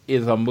choke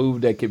is a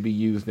move that could be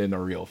used in a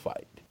real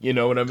fight. You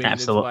know what I mean?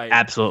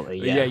 Absolutely.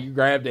 Yeah, you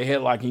grab the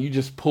headlock and you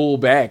just pull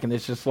back, and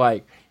it's just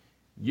like,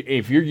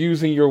 if you're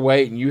using your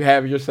weight and you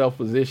have yourself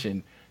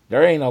positioned,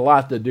 there ain't a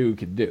lot the dude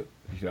could do.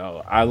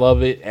 So I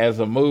love it as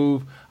a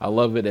move. I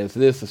love it as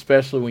this,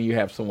 especially when you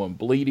have someone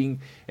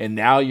bleeding, and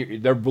now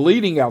they're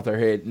bleeding out their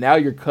head. Now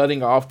you're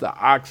cutting off the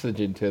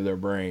oxygen to their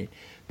brain.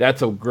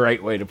 That's a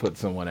great way to put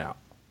someone out.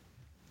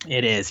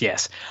 It is,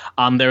 yes.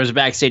 There was a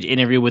backstage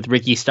interview with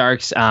Ricky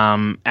Starks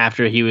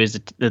after he was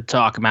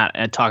talk about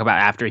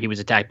after he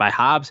was attacked by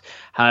Hobbs.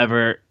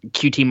 However,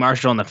 QT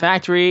Marshall and the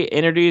Factory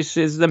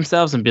introduces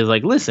themselves and be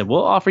like, "Listen,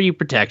 we'll offer you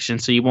protection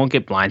so you won't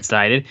get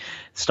blindsided."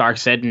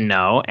 Starks said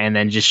no, and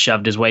then just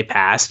shoved his way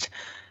past.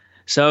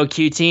 So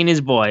QT and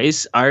his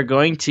boys are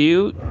going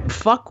to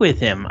fuck with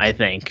him, I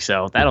think.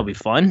 So that'll be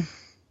fun.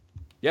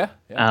 Yeah.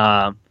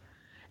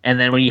 And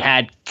then when you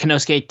had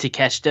Konosuke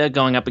Takeshita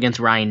going up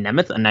against Ryan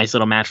Nemeth, a nice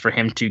little match for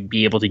him to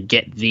be able to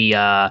get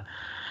a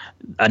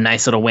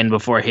nice little win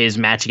before his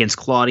match against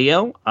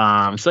Claudio.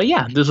 So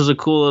yeah, this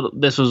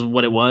was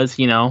what it was,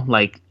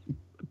 like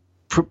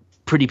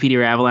Pretty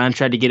Peter Avalon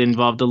tried to get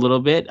involved a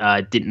little bit.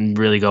 Didn't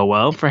really go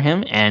well for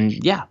him.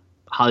 And yeah,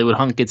 Hollywood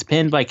Hunk gets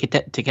pinned by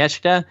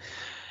Takeshita.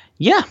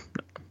 Yeah.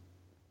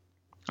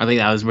 I think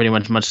that was pretty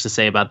much to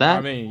say about that.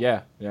 I mean,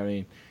 yeah. I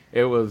mean,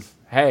 it was,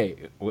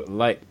 hey,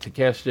 like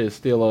Takeshita is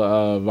still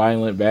a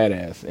violent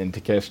badass, and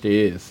Takeshita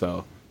is,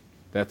 so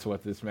that's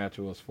what this match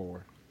was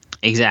for.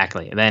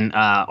 Exactly. Then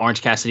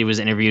Orange Cassidy was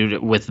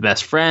interviewed with the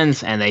Best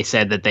Friends, and they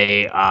said that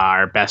they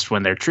are best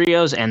when they're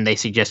trios, and they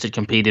suggested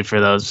competed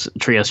for those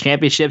trios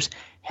championships.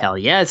 Hell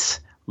yes.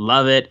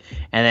 Love it.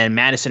 And then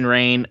Madison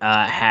Rayne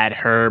had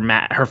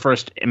her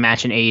first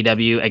match in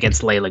AEW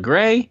against Layla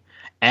Gray.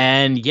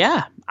 And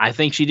yeah, I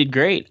think she did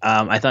great.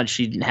 I thought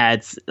she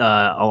had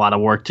a lot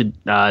of work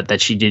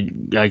that she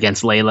did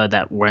against Layla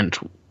that went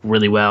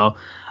really well.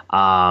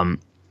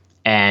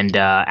 And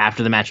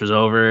after the match was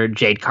over,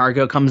 Jade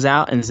Cargill comes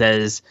out and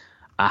says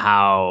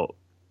how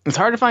it's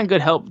hard to find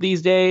good help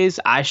these days.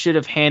 I should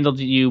have handled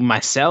you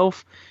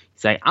myself.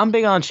 He's like, I'm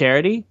big on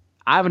charity.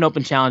 I have an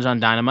open challenge on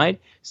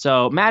Dynamite.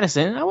 So,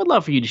 Madison, I would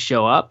love for you to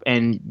show up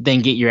and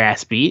then get your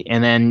ass beat.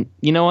 And then,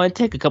 you know what?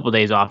 Take a couple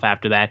days off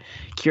after that.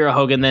 Kiera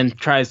Hogan then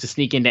tries to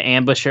sneak in to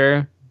ambush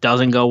her.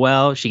 Doesn't go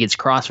well. She gets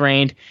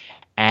cross-rained.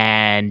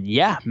 And,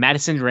 yeah,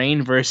 Madison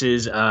Rayne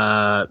versus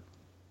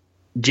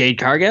Jade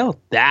Cargill,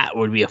 that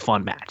would be a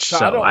fun match. So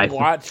I don't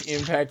watch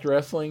Impact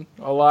Wrestling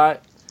a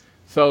lot.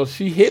 So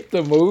she hit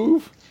the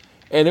move,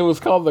 and it was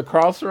called the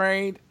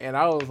cross-rained. And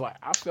I was like,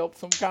 I felt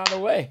some kind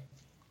of way.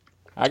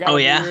 I got to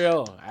be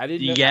real. I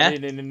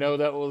didn't know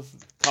that was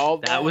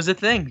called that. That was the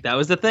thing.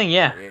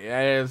 Yeah.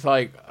 And it's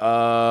like,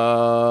 why?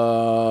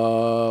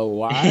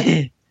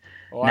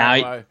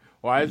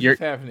 Why is this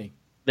happening?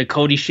 The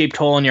Cody-shaped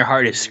hole in your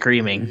heart is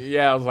screaming.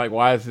 Yeah, I was like,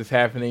 why is this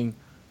happening?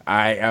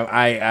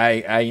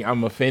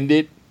 I'm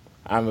offended.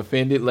 I'm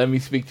offended. Let me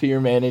speak to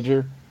your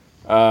manager,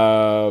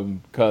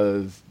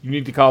 because you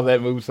need to call that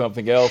move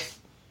something else,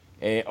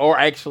 or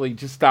actually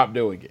just stop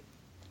doing it.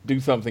 Do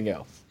something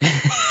else.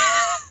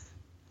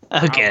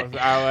 Okay.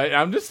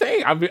 I'm just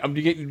saying. I'm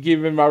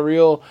giving my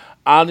real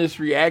honest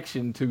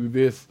reaction to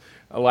this,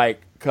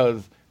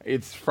 because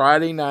it's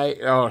Friday night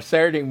or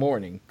Saturday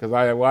morning. Because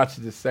I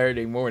watched this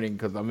Saturday morning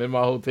because I'm in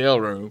my hotel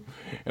room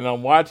and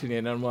I'm watching it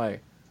and I'm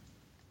like,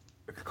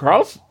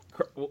 cross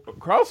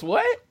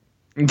what?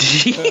 Has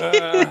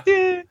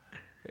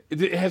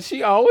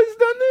she always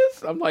done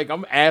this?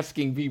 I'm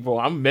asking people.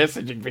 I'm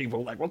messaging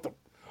people like,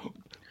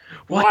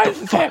 why is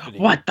this happening?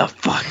 What the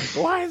fuck?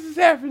 Why is this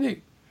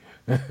happening?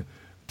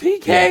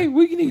 TK,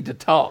 we need to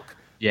talk.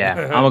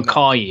 Yeah, I'm gonna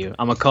call you.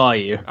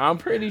 I'm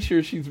pretty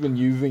sure she's been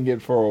using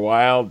it for a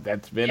while.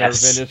 That's been her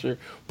finisher.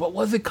 But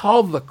was it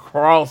called the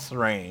cross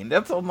rain?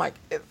 That's what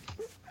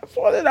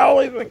it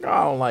always been called.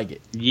 I don't like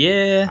it.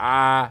 Yeah.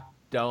 I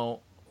don't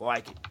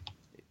like it.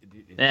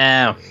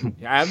 Yeah.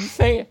 I'm just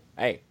saying,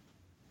 hey,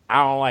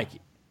 I don't like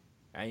it.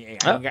 I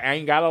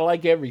ain't gotta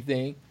like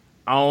everything.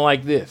 I don't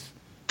like this.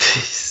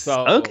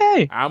 So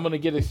okay. I'm gonna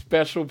get a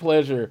special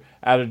pleasure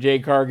out of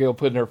Jade Cargill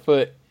putting her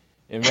foot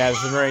in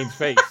Madison Rayne's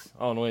face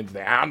on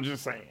Wednesday. I'm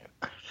just saying.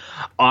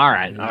 All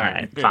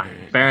right, fine,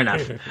 fair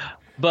enough.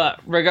 But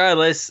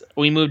regardless,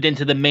 we moved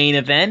into the main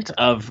event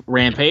of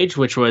Rampage,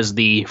 which was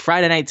the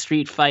Friday Night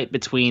Street Fight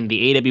between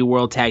the AEW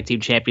World Tag Team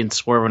Champions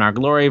Swerve in Our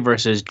Glory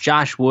versus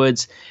Josh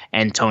Woods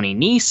and Tony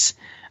Nese.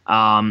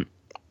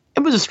 It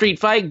was a street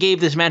fight,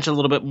 gave this match a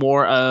little bit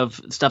more of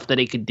stuff that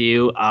it could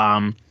do.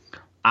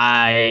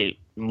 I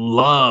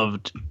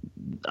loved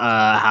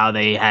how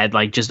they had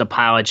just a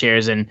pile of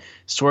chairs and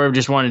Swerve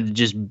just wanted to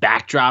just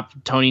backdrop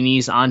Tony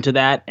Nese onto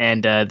that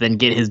and then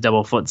get his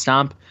double foot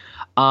stomp.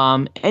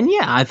 And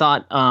yeah, I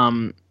thought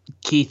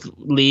Keith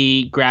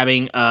Lee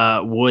grabbing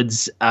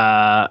Woods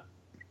and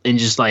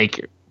just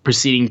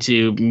proceeding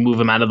to move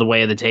him out of the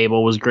way of the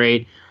table was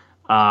great.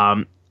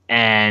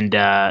 And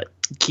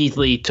Keith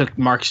Lee took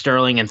Mark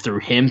Sterling and threw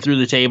him through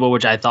the table,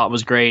 which I thought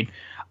was great.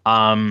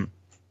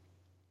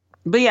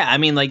 But yeah, I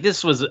mean, I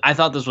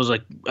thought this was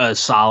a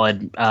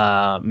solid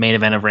main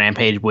event of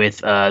Rampage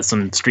with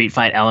some street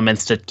fight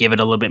elements to give it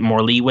a little bit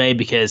more leeway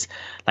because,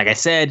 like I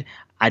said,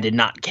 I did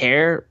not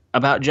care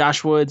about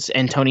Josh Woods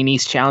and Tony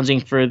Nese challenging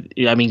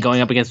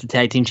going up against the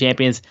tag team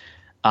champions.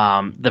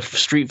 The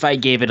street fight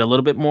gave it a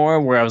little bit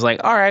more where I was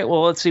like, all right,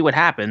 well, let's see what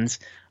happens.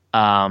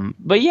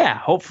 But yeah,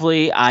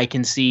 hopefully I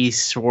can see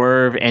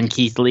Swerve and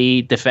Keith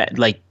Lee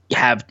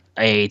have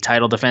a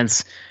title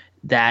defense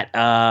that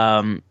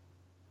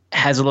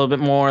has a little bit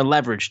more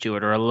leverage to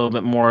it or a little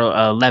bit more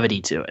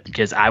levity to it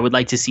because I would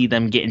like to see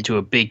them get into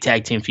a big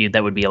tag team feud.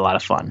 That would be a lot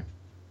of fun.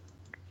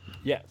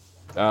 Yes.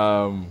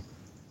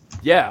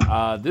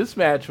 This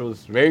match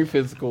was very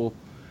physical.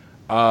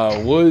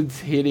 Woods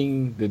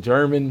hitting the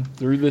German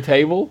through the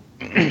table.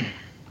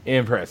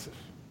 Impressive.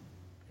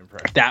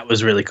 That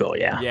was really cool,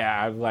 yeah.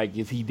 Yeah, I was like,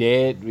 is he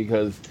dead?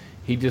 Because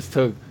he just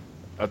took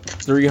a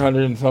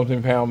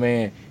 300-and-something pound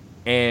man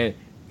and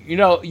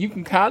you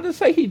can kind of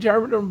say he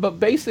Germaned him, but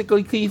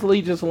basically Keith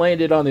Lee just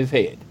landed on his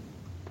head.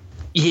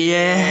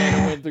 Yeah.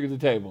 And went through the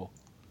table.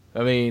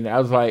 I mean, I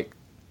was like,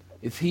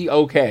 is he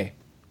okay?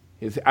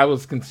 I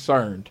was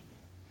concerned.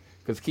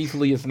 because Keith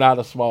Lee is not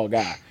a small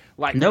guy.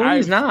 Like, no,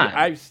 he's not.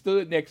 I've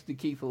stood next to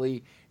Keith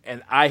Lee,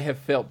 and I have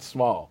felt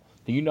small.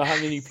 Do you know how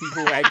many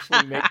people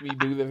actually make me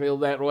feel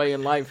that way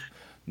in life?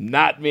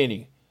 Not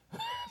many.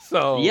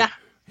 So yeah.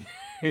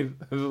 he's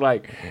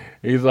like,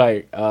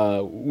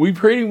 we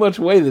pretty much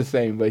weigh the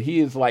same, but he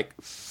is like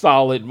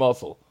solid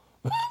muscle.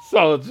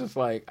 So it's just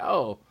like,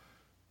 oh,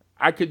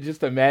 I could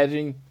just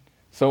imagine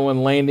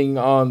someone landing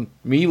on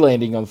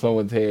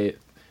someone's head.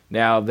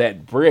 Now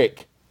that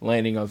brick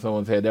landing on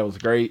someone's head, that was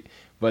great.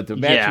 But the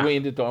match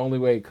ended the only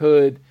way it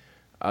could.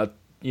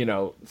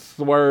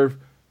 Swerve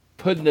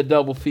putting the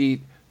double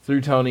feet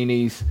through Tony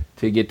Nese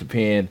to get the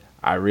pin.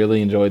 I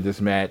really enjoyed this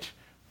match.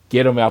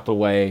 Get him out the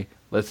way.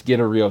 Let's get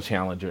a real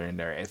challenger in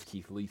there, as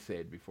Keith Lee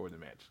said before the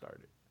match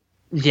started.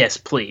 Yes,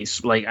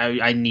 please. Like,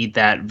 I need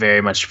that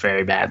very much,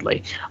 very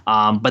badly.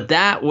 But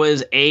that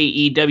was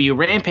AEW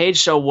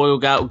Rampage, so we'll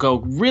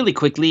go really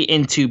quickly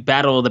into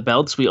Battle of the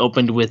Belts. We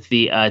opened with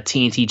the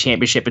TNT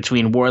Championship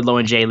between Wardlow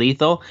and Jay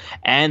Lethal,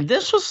 and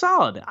this was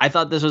solid. I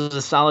thought this was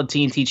a solid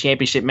TNT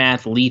Championship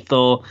match.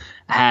 Lethal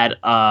had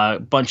a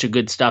bunch of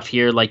good stuff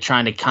here, like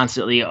trying to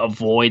constantly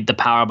avoid the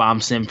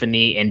Powerbomb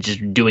Symphony and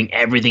just doing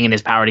everything in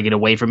his power to get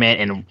away from it,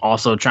 and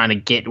also trying to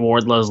get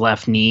Wardlow's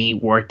left knee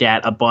worked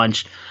at a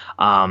bunch.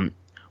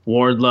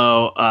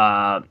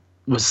 Wardlow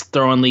was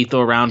throwing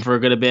Lethal around for a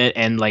good bit,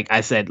 and like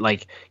I said,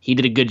 like he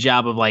did a good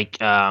job of like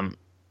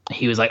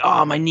he was like,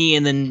 oh, my knee,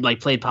 and then like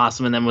played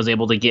possum, and then was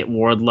able to get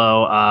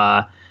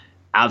Wardlow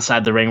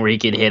outside the ring where he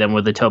could hit him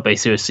with a tope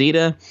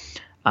suicida.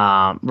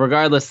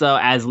 Regardless, though,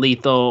 as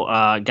Lethal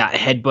got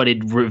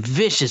headbutted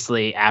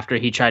viciously after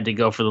he tried to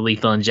go for the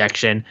lethal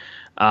injection,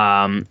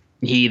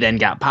 he then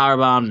got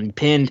powerbombed and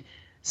pinned.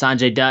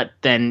 Sanjay Dutt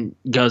then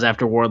goes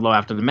after Wardlow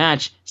after the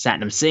match.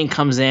 Satnam Singh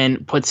comes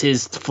in, puts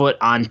his foot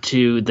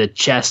onto the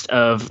chest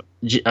of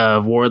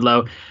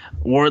Wardlow.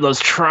 Wardlow's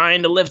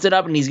trying to lift it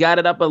up, and he's got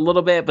it up a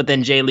little bit, but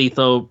then Jay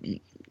Lethal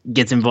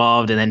gets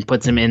involved and then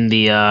puts him in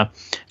the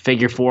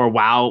figure four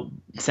while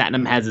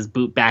Satnam has his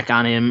boot back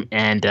on him,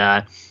 and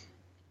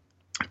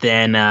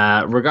then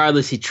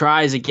regardless, he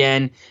tries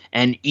again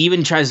and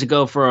even tries to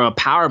go for a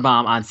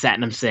powerbomb on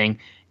Satnam Singh.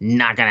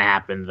 Not going to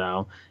happen,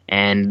 though.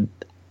 And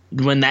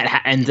when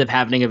that ends up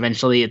happening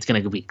eventually, it's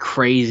going to be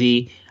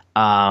crazy.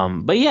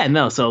 But yeah,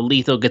 no, so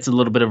Lethal gets a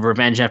little bit of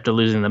revenge after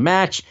losing the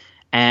match.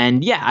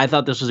 And yeah, I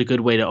thought this was a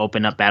good way to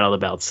open up Battle of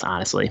the Belts,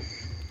 honestly.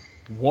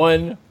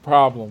 One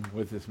problem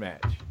with this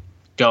match.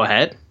 Go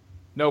ahead.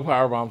 No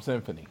Powerbomb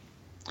Symphony.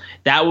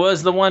 That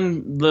was the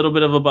one little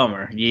bit of a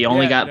bummer. You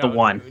only got the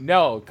one.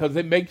 No, because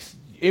it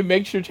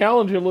makes your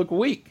challenger look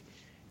weak.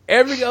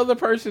 Every other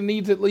person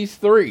needs at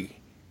least 3.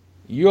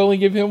 You only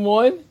give him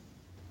 1?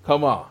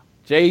 Come on.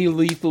 Jay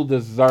Lethal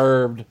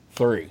deserved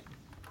 3.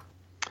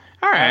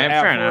 All right,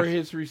 fair enough. For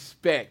his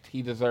respect,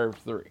 he deserved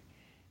 3.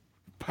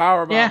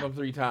 Powerbomb him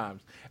 3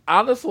 times.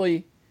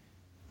 Honestly,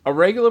 a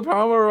regular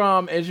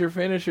powerbomb as your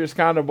finisher is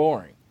kind of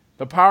boring.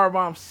 The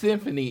Powerbomb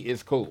Symphony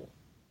is cool.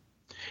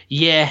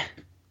 Yeah.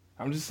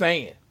 I'm just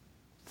saying.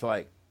 It's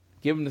like,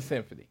 give him the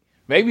symphony.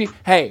 Maybe,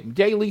 hey,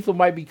 Jay Lethal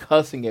might be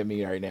cussing at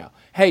me right now.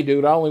 Hey,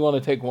 dude, I only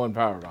want to take 1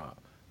 powerbomb.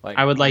 Like,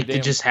 I would like to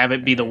just have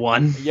it be the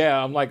one.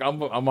 Yeah, I'm like,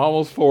 I'm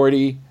almost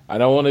 40. I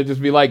don't want to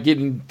just be like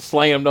getting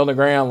slammed on the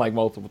ground like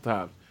multiple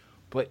times.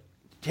 But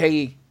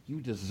Jay,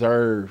 you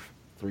deserve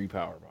 3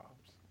 powerbombs.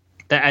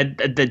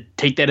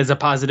 Take that as a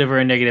positive or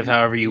a negative,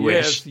 however you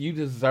wish. Yes, you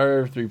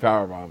deserve 3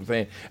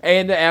 powerbombs.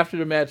 And after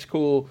the match,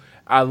 cool.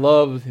 I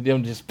love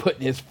them just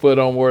putting his foot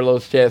on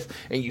Wardlow's chest,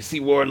 and you see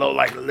Wardlow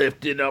like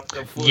lifting up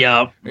the foot.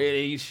 Yup. And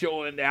he's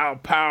showing how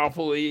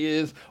powerful he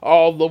is.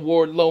 All the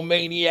Wardlow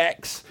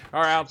maniacs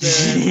are out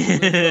there lifting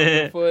up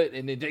the foot,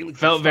 and then Jay Lethal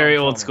felt very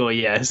old school.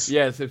 Yes.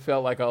 Yes, it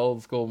felt like an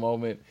old school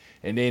moment.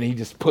 And then he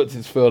just puts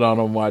his foot on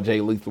him while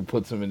Jay Lethal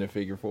puts him in the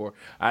figure 4.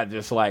 I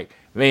just like,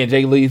 man,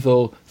 Jay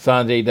Lethal,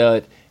 Sanjay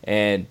Dutt,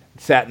 and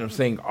Satnam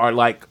Singh are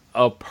like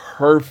a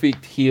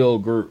perfect heel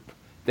group.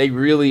 They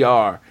really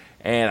are.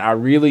 And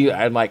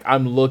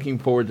I'm looking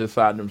forward to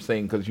Satnam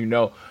Singh because, you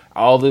know,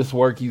 all this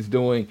work he's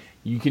doing,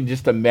 you can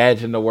just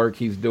imagine the work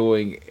he's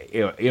doing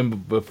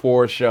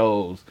before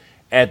shows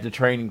at the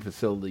training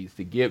facilities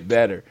to get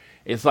better.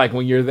 It's like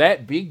when you're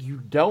that big, you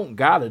don't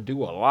got to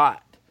do a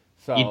lot.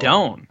 So you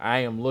don't.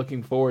 I am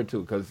looking forward to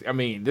it because, I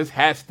mean, this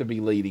has to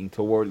be leading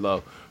to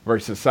Wardlow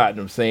versus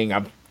Satnam Singh.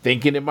 I'm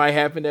thinking it might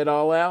happen at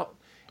All Out.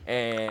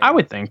 And I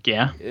would think,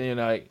 yeah. You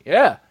know,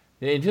 yeah.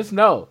 And just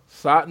know,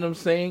 Satnam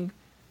Singh,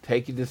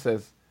 take this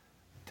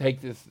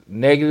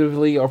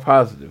negatively or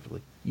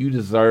positively. You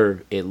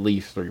deserve at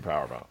least 3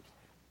 powerbombs.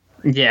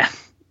 Yeah.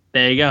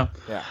 There you go.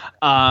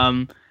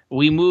 Yeah.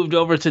 We moved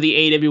over to the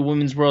AEW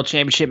Women's World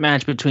Championship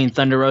match between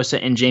Thunder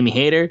Rosa and Jamie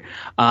Hayter,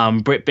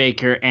 Britt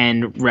Baker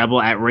and Rebel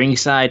at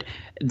ringside.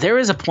 There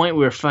is a point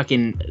where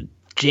fucking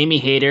Jamie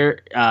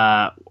Hayter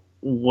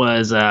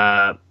was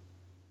I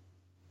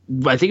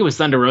think it was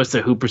Thunder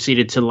Rosa who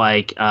proceeded to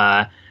like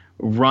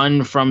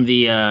run from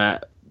the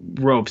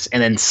ropes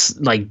and then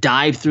like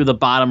dive through the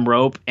bottom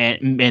rope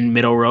and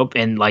middle rope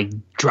and like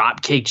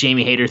drop kick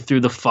Jamie Hayter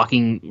through the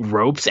fucking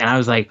ropes, and I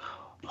was like,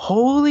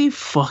 holy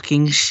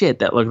fucking shit,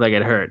 that looked like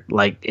it hurt.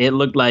 Like, it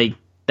looked like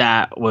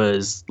that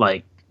was,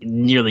 like,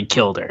 nearly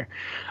killed her.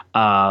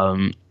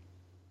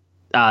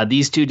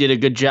 These two did a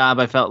good job,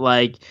 I felt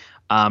like.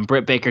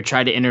 Britt Baker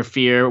tried to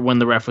interfere when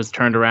the ref was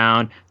turned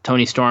around.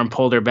 Toni Storm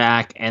pulled her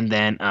back and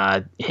then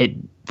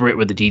hit Britt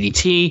with a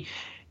DDT.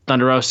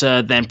 Thunder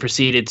Rosa then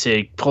proceeded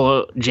to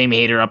pull Jamie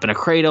Hayter up in a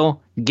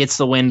cradle, gets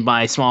the win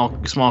by small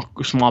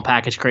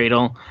package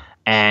cradle,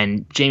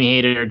 and Jamie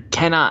Hayter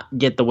cannot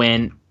get the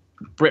win.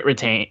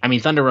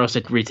 Thunder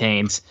Rosa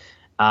retains.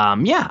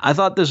 I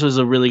thought this was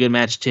a really good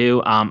match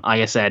too.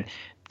 Like I said,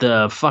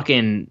 the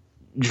fucking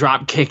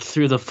drop kick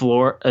through the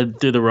floor,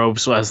 through the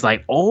ropes, was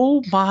like,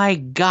 oh my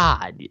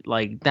god,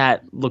 like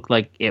that looked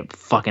like it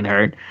fucking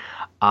hurt.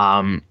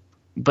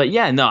 But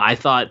yeah, no, I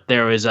thought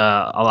there was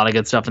a lot of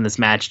good stuff in this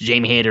match.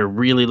 Jamie Hayter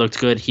really looked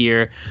good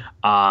here.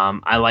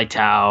 I liked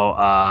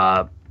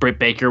how Britt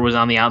Baker was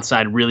on the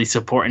outside really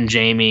supporting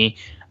Jamie.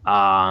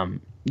 I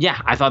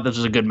thought this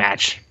was a good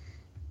match.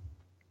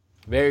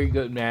 Very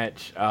good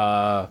match.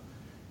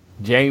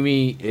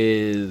 Jamie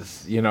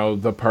is,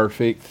 the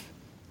perfect,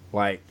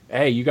 like,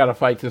 hey, you got to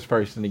fight this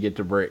person to get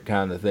to Britt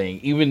kind of thing.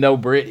 Even though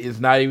Britt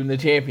is not even the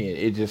champion,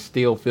 it just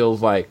still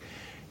feels like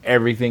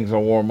everything's a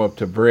warm-up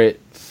to Britt.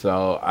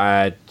 So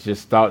I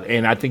just thought,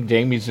 and I think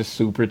Jamie's just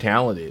super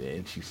talented,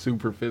 and she's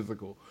super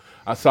physical.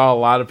 I saw a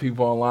lot of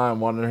people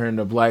online wanting her in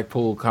the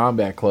Blackpool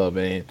Combat Club,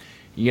 and,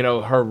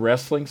 her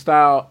wrestling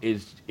style,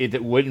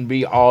 it wouldn't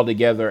be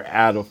altogether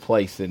out of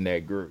place in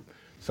that group.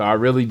 So I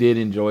really did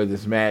enjoy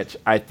this match.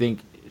 I think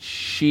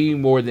she,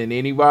 more than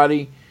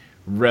anybody,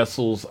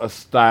 wrestles a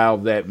style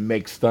that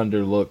makes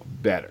Thunder look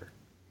better.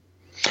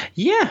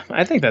 Yeah,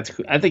 I think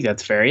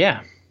that's fair.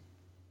 Yeah.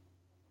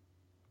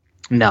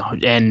 No,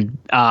 and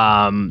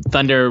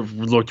Thunder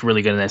looked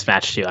really good in this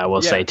match too. I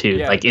will say too,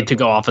 to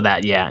go off of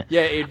that. Yeah,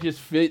 it just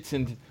fits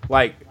into,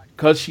 like,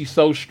 because she's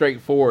so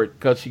straightforward,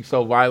 because she's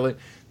so violent,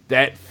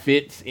 that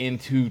fits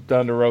into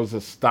Thunder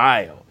Rosa's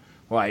style.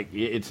 Like,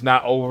 it's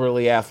not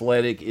overly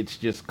athletic. It's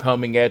just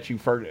coming at you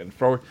first and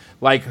forward.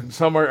 Like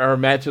some of our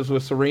matches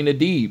with Serena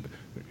Deeb.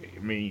 I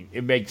mean,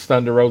 it makes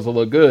Thunder Rosa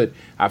look good.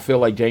 I feel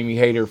like Jamie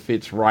Hayter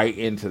fits right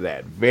into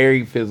that.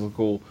 Very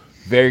physical,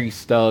 very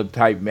stug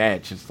type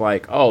match. It's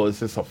like, oh,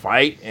 is this a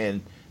fight?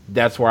 And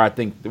that's where I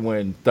think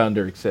when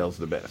Thunder excels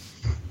the best.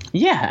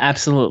 Yeah,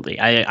 absolutely.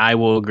 I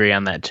will agree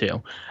on that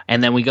too.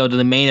 And then we go to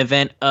the main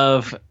event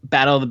of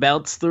Battle of the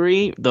Belts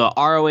 3, the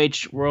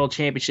ROH World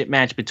Championship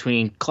match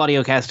between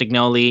Claudio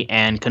Castagnoli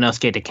and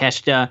Konosuke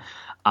Takeshita.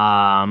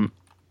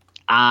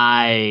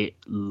 I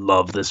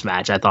love this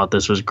match. I thought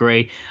this was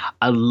great.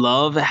 I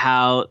love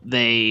how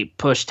they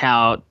pushed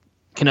out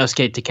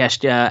Konosuke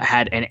Takeshita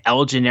had an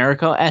El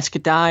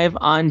Generico-esque dive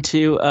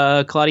onto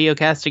Claudio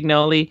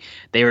Castagnoli.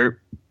 They were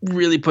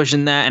really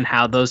pushing that, and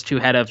how those two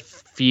had a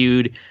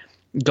feud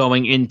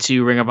going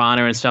into Ring of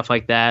Honor and stuff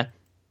like that.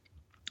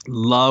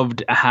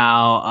 Loved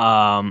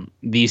how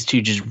these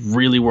two just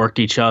really worked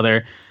each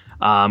other.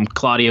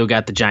 Claudio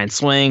got the giant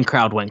swing.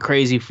 Crowd went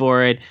crazy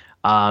for it.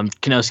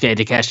 Konosuke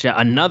Takeshita,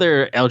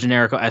 another El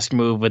Generico-esque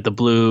move with the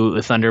blue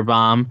Thunder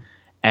Bomb.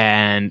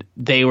 And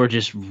they were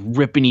just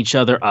ripping each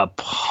other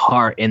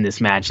apart in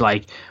this match.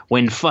 Like,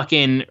 when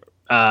fucking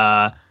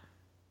Konosuke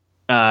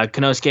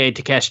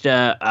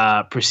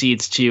Takeshita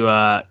proceeds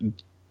to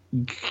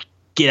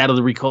get out of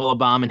the Ricola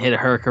Bomb and hit a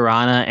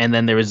Hurricanrana, and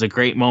then there was a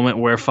great moment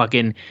where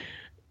fucking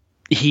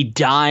he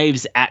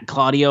dives at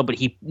Claudio, but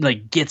he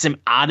like gets him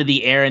out of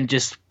the air and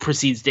just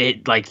proceeds to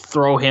like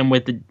throw him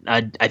with the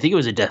I think it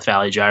was a Death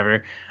Valley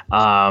driver,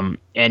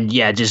 and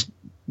yeah, just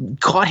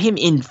caught him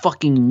in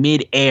fucking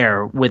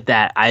mid-air with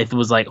that. I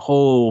was like,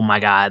 oh my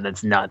god,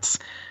 that's nuts.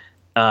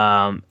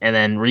 And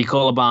then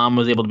Ricola Bomb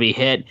was able to be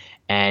hit,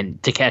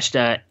 and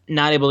Takeshita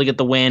not able to get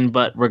the win,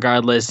 but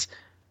regardless,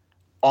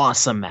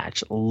 awesome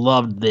match.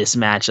 Loved this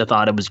match. I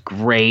thought it was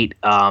great.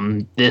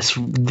 This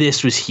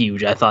was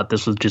huge. I thought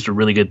this was just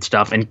really good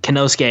stuff. And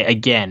Konosuke,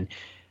 again,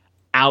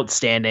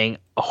 outstanding.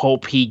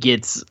 Hope he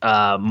gets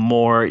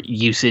more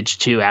usage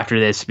too after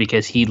this,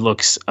 because he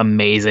looks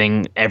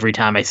amazing every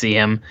time I see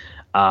him.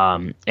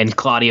 And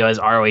Claudio as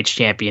ROH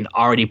champion,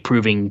 already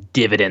proving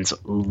dividends.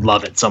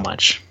 Love it so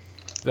much.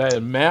 The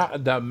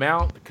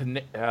amount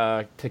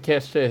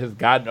Takeshita has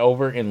gotten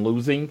over in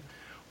losing,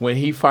 when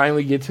he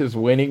finally gets his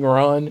winning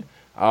run,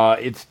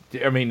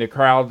 the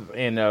crowd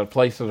and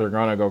places are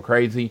gonna go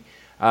crazy.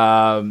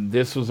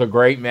 This was a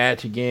great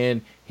match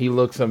again. He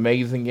looks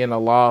amazing in a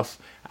loss.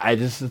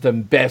 This is the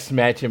best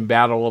match in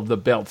Battle of the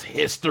Belts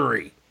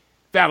history.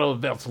 Battle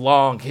of the Belts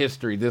long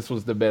history. This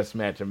was the best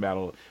match in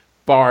Battle,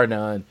 bar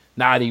none.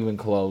 Not even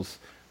close.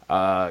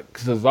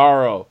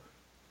 Cesaro,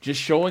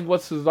 just showing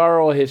what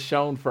Cesaro has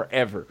shown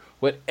forever.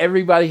 What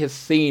everybody has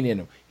seen in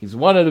him. He's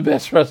one of the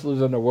best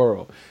wrestlers in the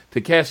world.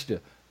 Takeshita,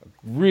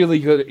 really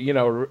good,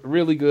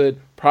 really good.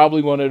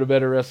 Probably one of the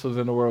better wrestlers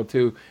in the world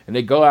too. And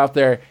they go out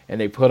there and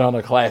they put on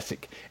a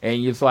classic.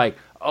 And it's like,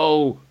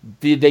 oh,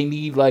 did they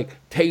need like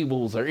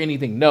tables or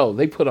anything? No,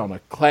 they put on a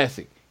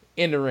classic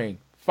in the ring,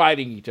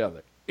 fighting each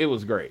other. It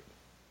was great.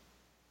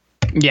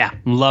 Yeah,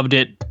 loved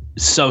it.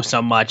 so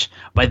much.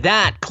 But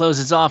that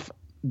closes off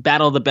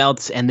Battle of the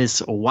Belts and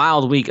this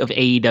wild week of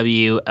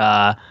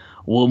AEW.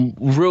 We'll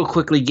real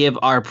quickly give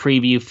our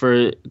preview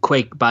for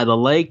Quake by the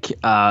Lake.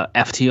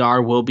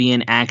 FTR will be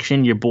in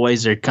action. Your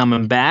boys are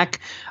coming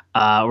back.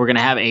 We're going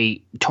to have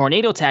a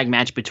tornado tag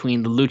match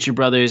between the Lucha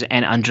Brothers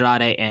and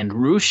Andrade and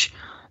Roosh.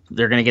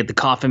 They're going to get the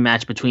coffin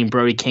match between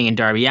Brody King and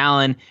Darby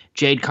Allin.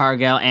 Jade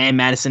Cargill and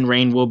Madison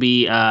Rayne will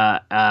be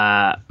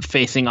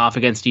facing off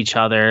against each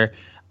other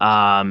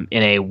in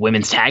a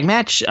women's tag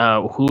match.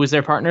 Who was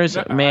their partners,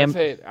 ma'am?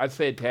 I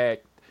said tag.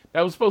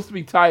 That was supposed to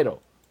be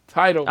title.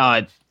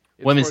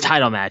 Women's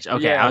title match.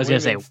 Okay, yeah, I was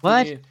going to say,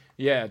 what?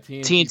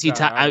 TNT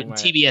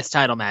TBS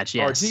title match,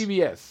 yes. Or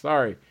TBS,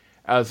 sorry.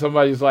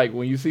 Somebody's like,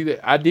 when you see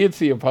the... I did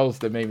see a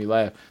post that made me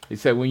laugh. They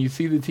said, when you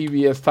see the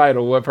TBS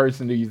title, what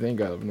person do you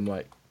think of? And I'm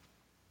like...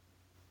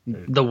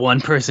 The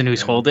one person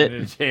who's hold it?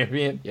 The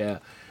champion, yeah.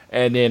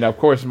 And then, of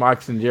course,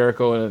 Mox and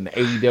Jericho in an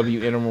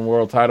AEW Interim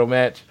World title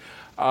match.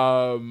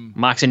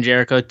 Mox and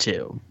Jericho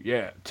 2.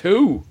 Yeah,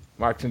 2.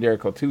 Mox and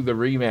Jericho 2, the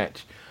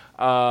rematch.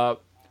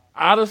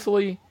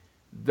 Honestly,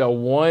 the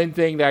one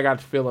thing that I got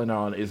the feeling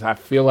on is I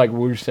feel like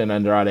Rush and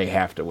Andrade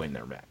have to win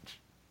their match.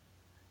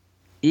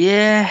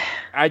 Yeah.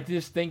 I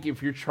just think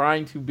if you're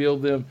trying to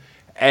build them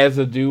as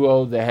a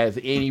duo that has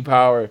any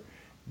power,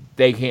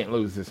 they can't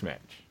lose this match.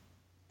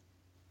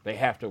 They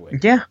have to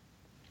win. Yeah.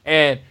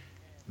 And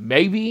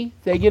maybe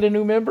they get a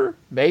new member.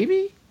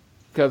 Maybe.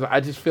 Because I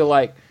just feel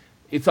like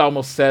it's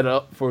almost set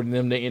up for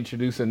them to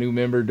introduce a new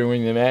member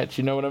during the match.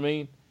 You know what I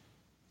mean?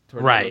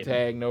 Right.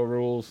 Tag, no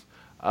rules.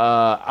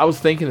 I was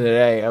thinking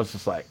today, I was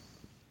just like,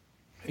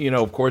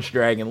 of course,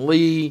 Dragon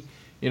Lee.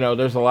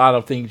 There's a lot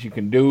of things you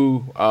can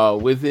do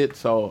with it.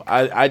 So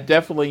I'm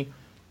definitely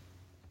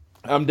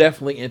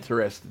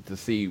interested to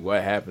see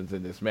what happens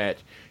in this match.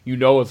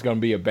 It's going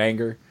to be a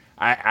banger.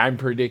 I'm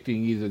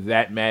predicting either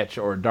that match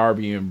or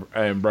Darby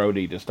and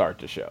Brody to start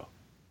the show.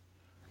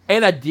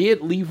 And I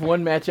did leave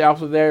one match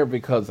out of there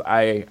because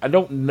I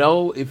don't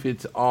know if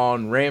it's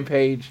on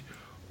Rampage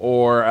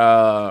or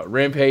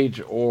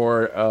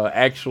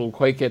actual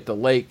Quake at the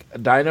Lake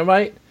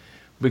Dynamite,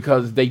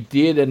 because they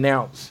did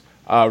announce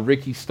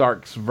Ricky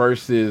Starks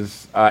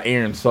versus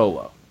Aaron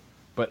Solo.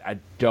 But I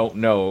don't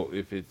know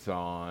if it's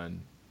on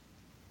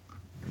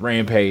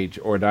Rampage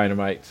or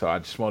Dynamite, so I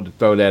just wanted to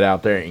throw that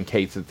out there in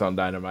case it's on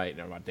Dynamite.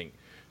 And I think,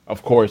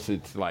 of course,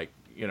 it's like,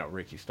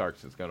 Ricky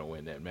Starks is going to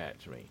win that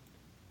match. I mean,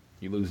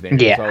 you lose Aaron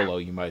Solo,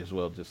 you might as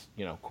well just,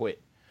 quit.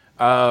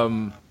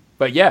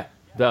 But yeah,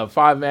 the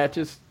 5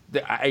 matches,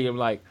 I am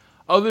like,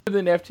 other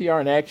than FTR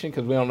in action,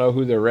 because we don't know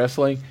who they're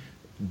wrestling,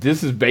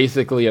 this is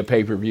basically a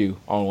pay-per-view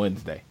on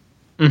Wednesday.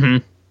 Mm-hmm.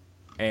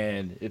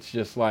 And it's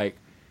just like,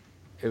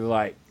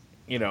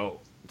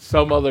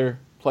 some other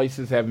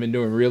places have been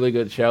doing really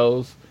good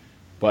shows,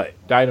 but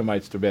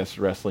Dynamite's the best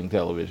wrestling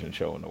television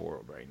show in the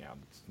world right now.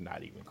 It's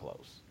not even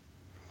close.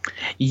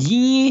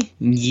 Yeah.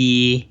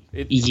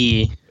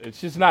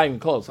 It's just not even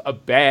close. A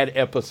bad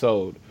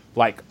episode,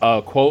 like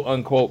a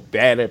quote-unquote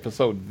bad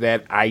episode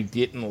that I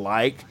didn't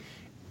like,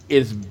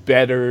 is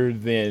better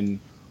than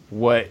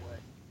what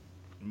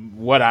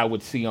I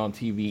would see on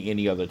TV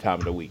any other time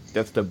of the week.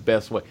 That's the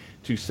best way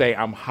to say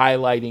I'm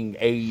highlighting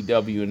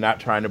AEW and not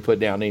trying to put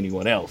down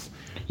anyone else.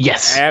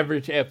 Yes. The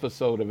average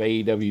episode of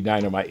AEW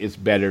Dynamite is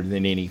better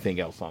than anything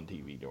else on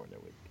TV during the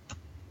week.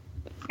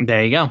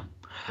 There you go.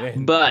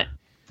 And but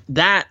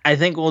that, I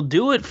think, will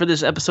do it for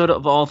this episode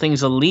of All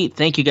Things Elite.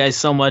 Thank you guys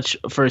so much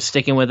for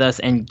sticking with us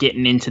and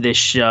getting into this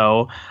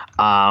show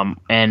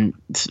and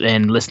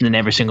listening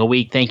every single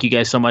week. Thank you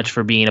guys so much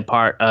for being a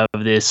part of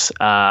this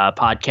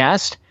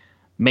podcast.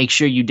 Make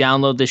sure you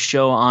download this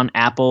show on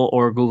Apple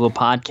or Google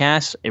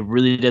Podcasts. It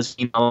really does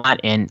mean a lot.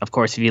 And, of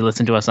course, if you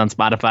listen to us on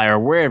Spotify or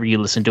wherever you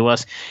listen to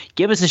us,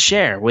 give us a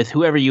share with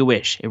whoever you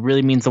wish. It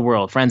really means the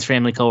world. Friends,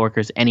 family,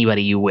 coworkers,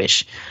 anybody you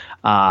wish.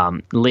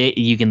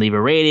 You can leave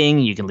a rating.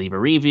 You can leave a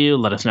review.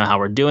 Let us know how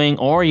we're doing.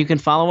 Or you can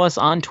follow us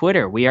on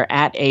Twitter. We are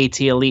at AT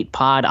Elite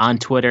Pod on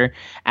Twitter,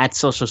 at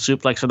Social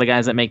Suplex for the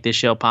guys that make this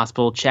show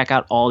possible. Check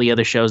out all the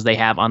other shows they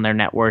have on their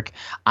network.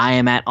 I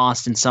am at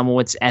Austin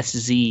Sumowitz,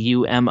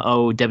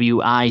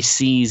 SZUMOWICZ.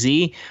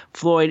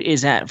 Floyd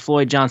is at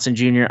Floyd Johnson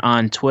Jr.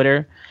 on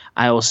Twitter.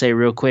 I will say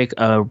real quick,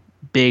 a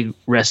big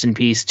rest in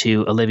peace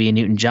to Olivia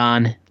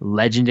Newton-John.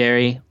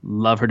 Legendary.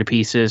 Love her to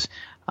pieces.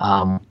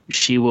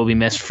 She will be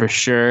missed for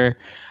sure.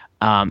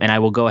 And I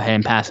will go ahead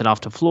and pass it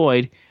off to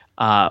Floyd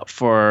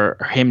for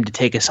him to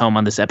take us home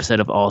on this episode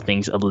of All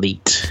Things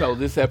Elite. So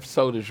this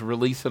episode is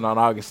releasing on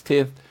August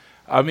 10th.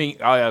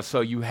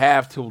 So you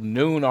have till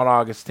noon on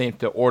August 10th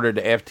to order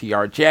the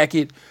FTR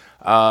jacket.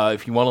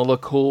 If you want to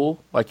look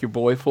cool like your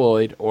boy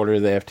Floyd, order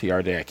the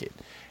FTR jacket.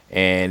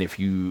 And if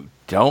you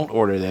don't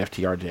order the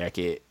FTR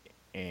jacket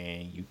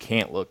and you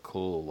can't look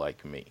cool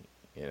like me,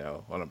 you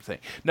know what I'm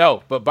saying?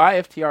 No, but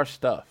buy FTR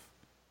stuff.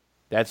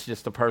 That's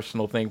just a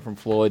personal thing from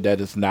Floyd.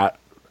 That is not,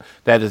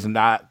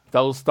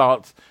 those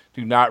thoughts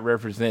do not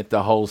represent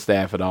the whole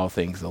staff at All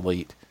Things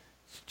Elite.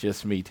 It's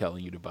just me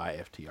telling you to buy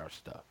FTR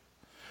stuff.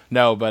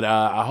 No, but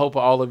I hope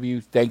all of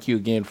you, thank you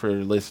again for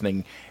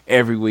listening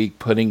every week,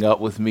 putting up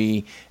with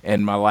me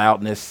and my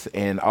loudness,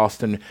 and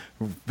Austin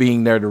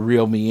being there to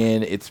reel me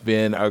in. It's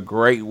been a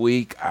great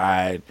week.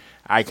 I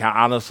can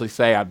honestly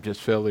say I'm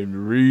just feeling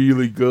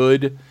really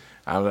good.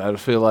 I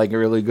feel like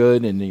really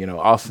good, and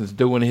Austin's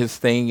doing his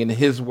thing in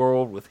his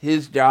world with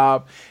his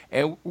job,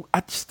 and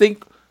I just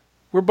think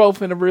we're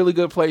both in a really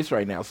good place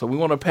right now. So we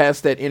want to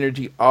pass that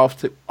energy off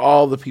to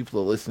all the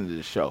people that listen to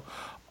the show,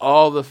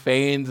 all the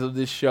fans of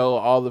this show,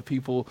 all the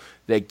people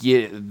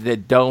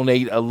that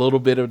donate a little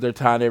bit of their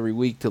time every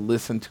week to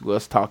listen to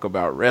us talk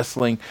about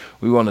wrestling.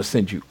 We want to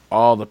send you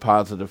all the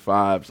positive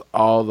vibes,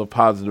 all the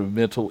positive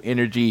mental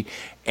energy,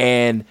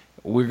 and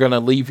we're going to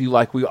leave you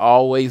like we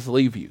always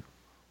leave you.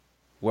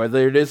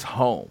 Whether it is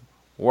home,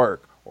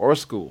 work, or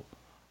school,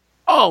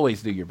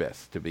 always do your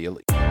best to be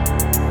elite.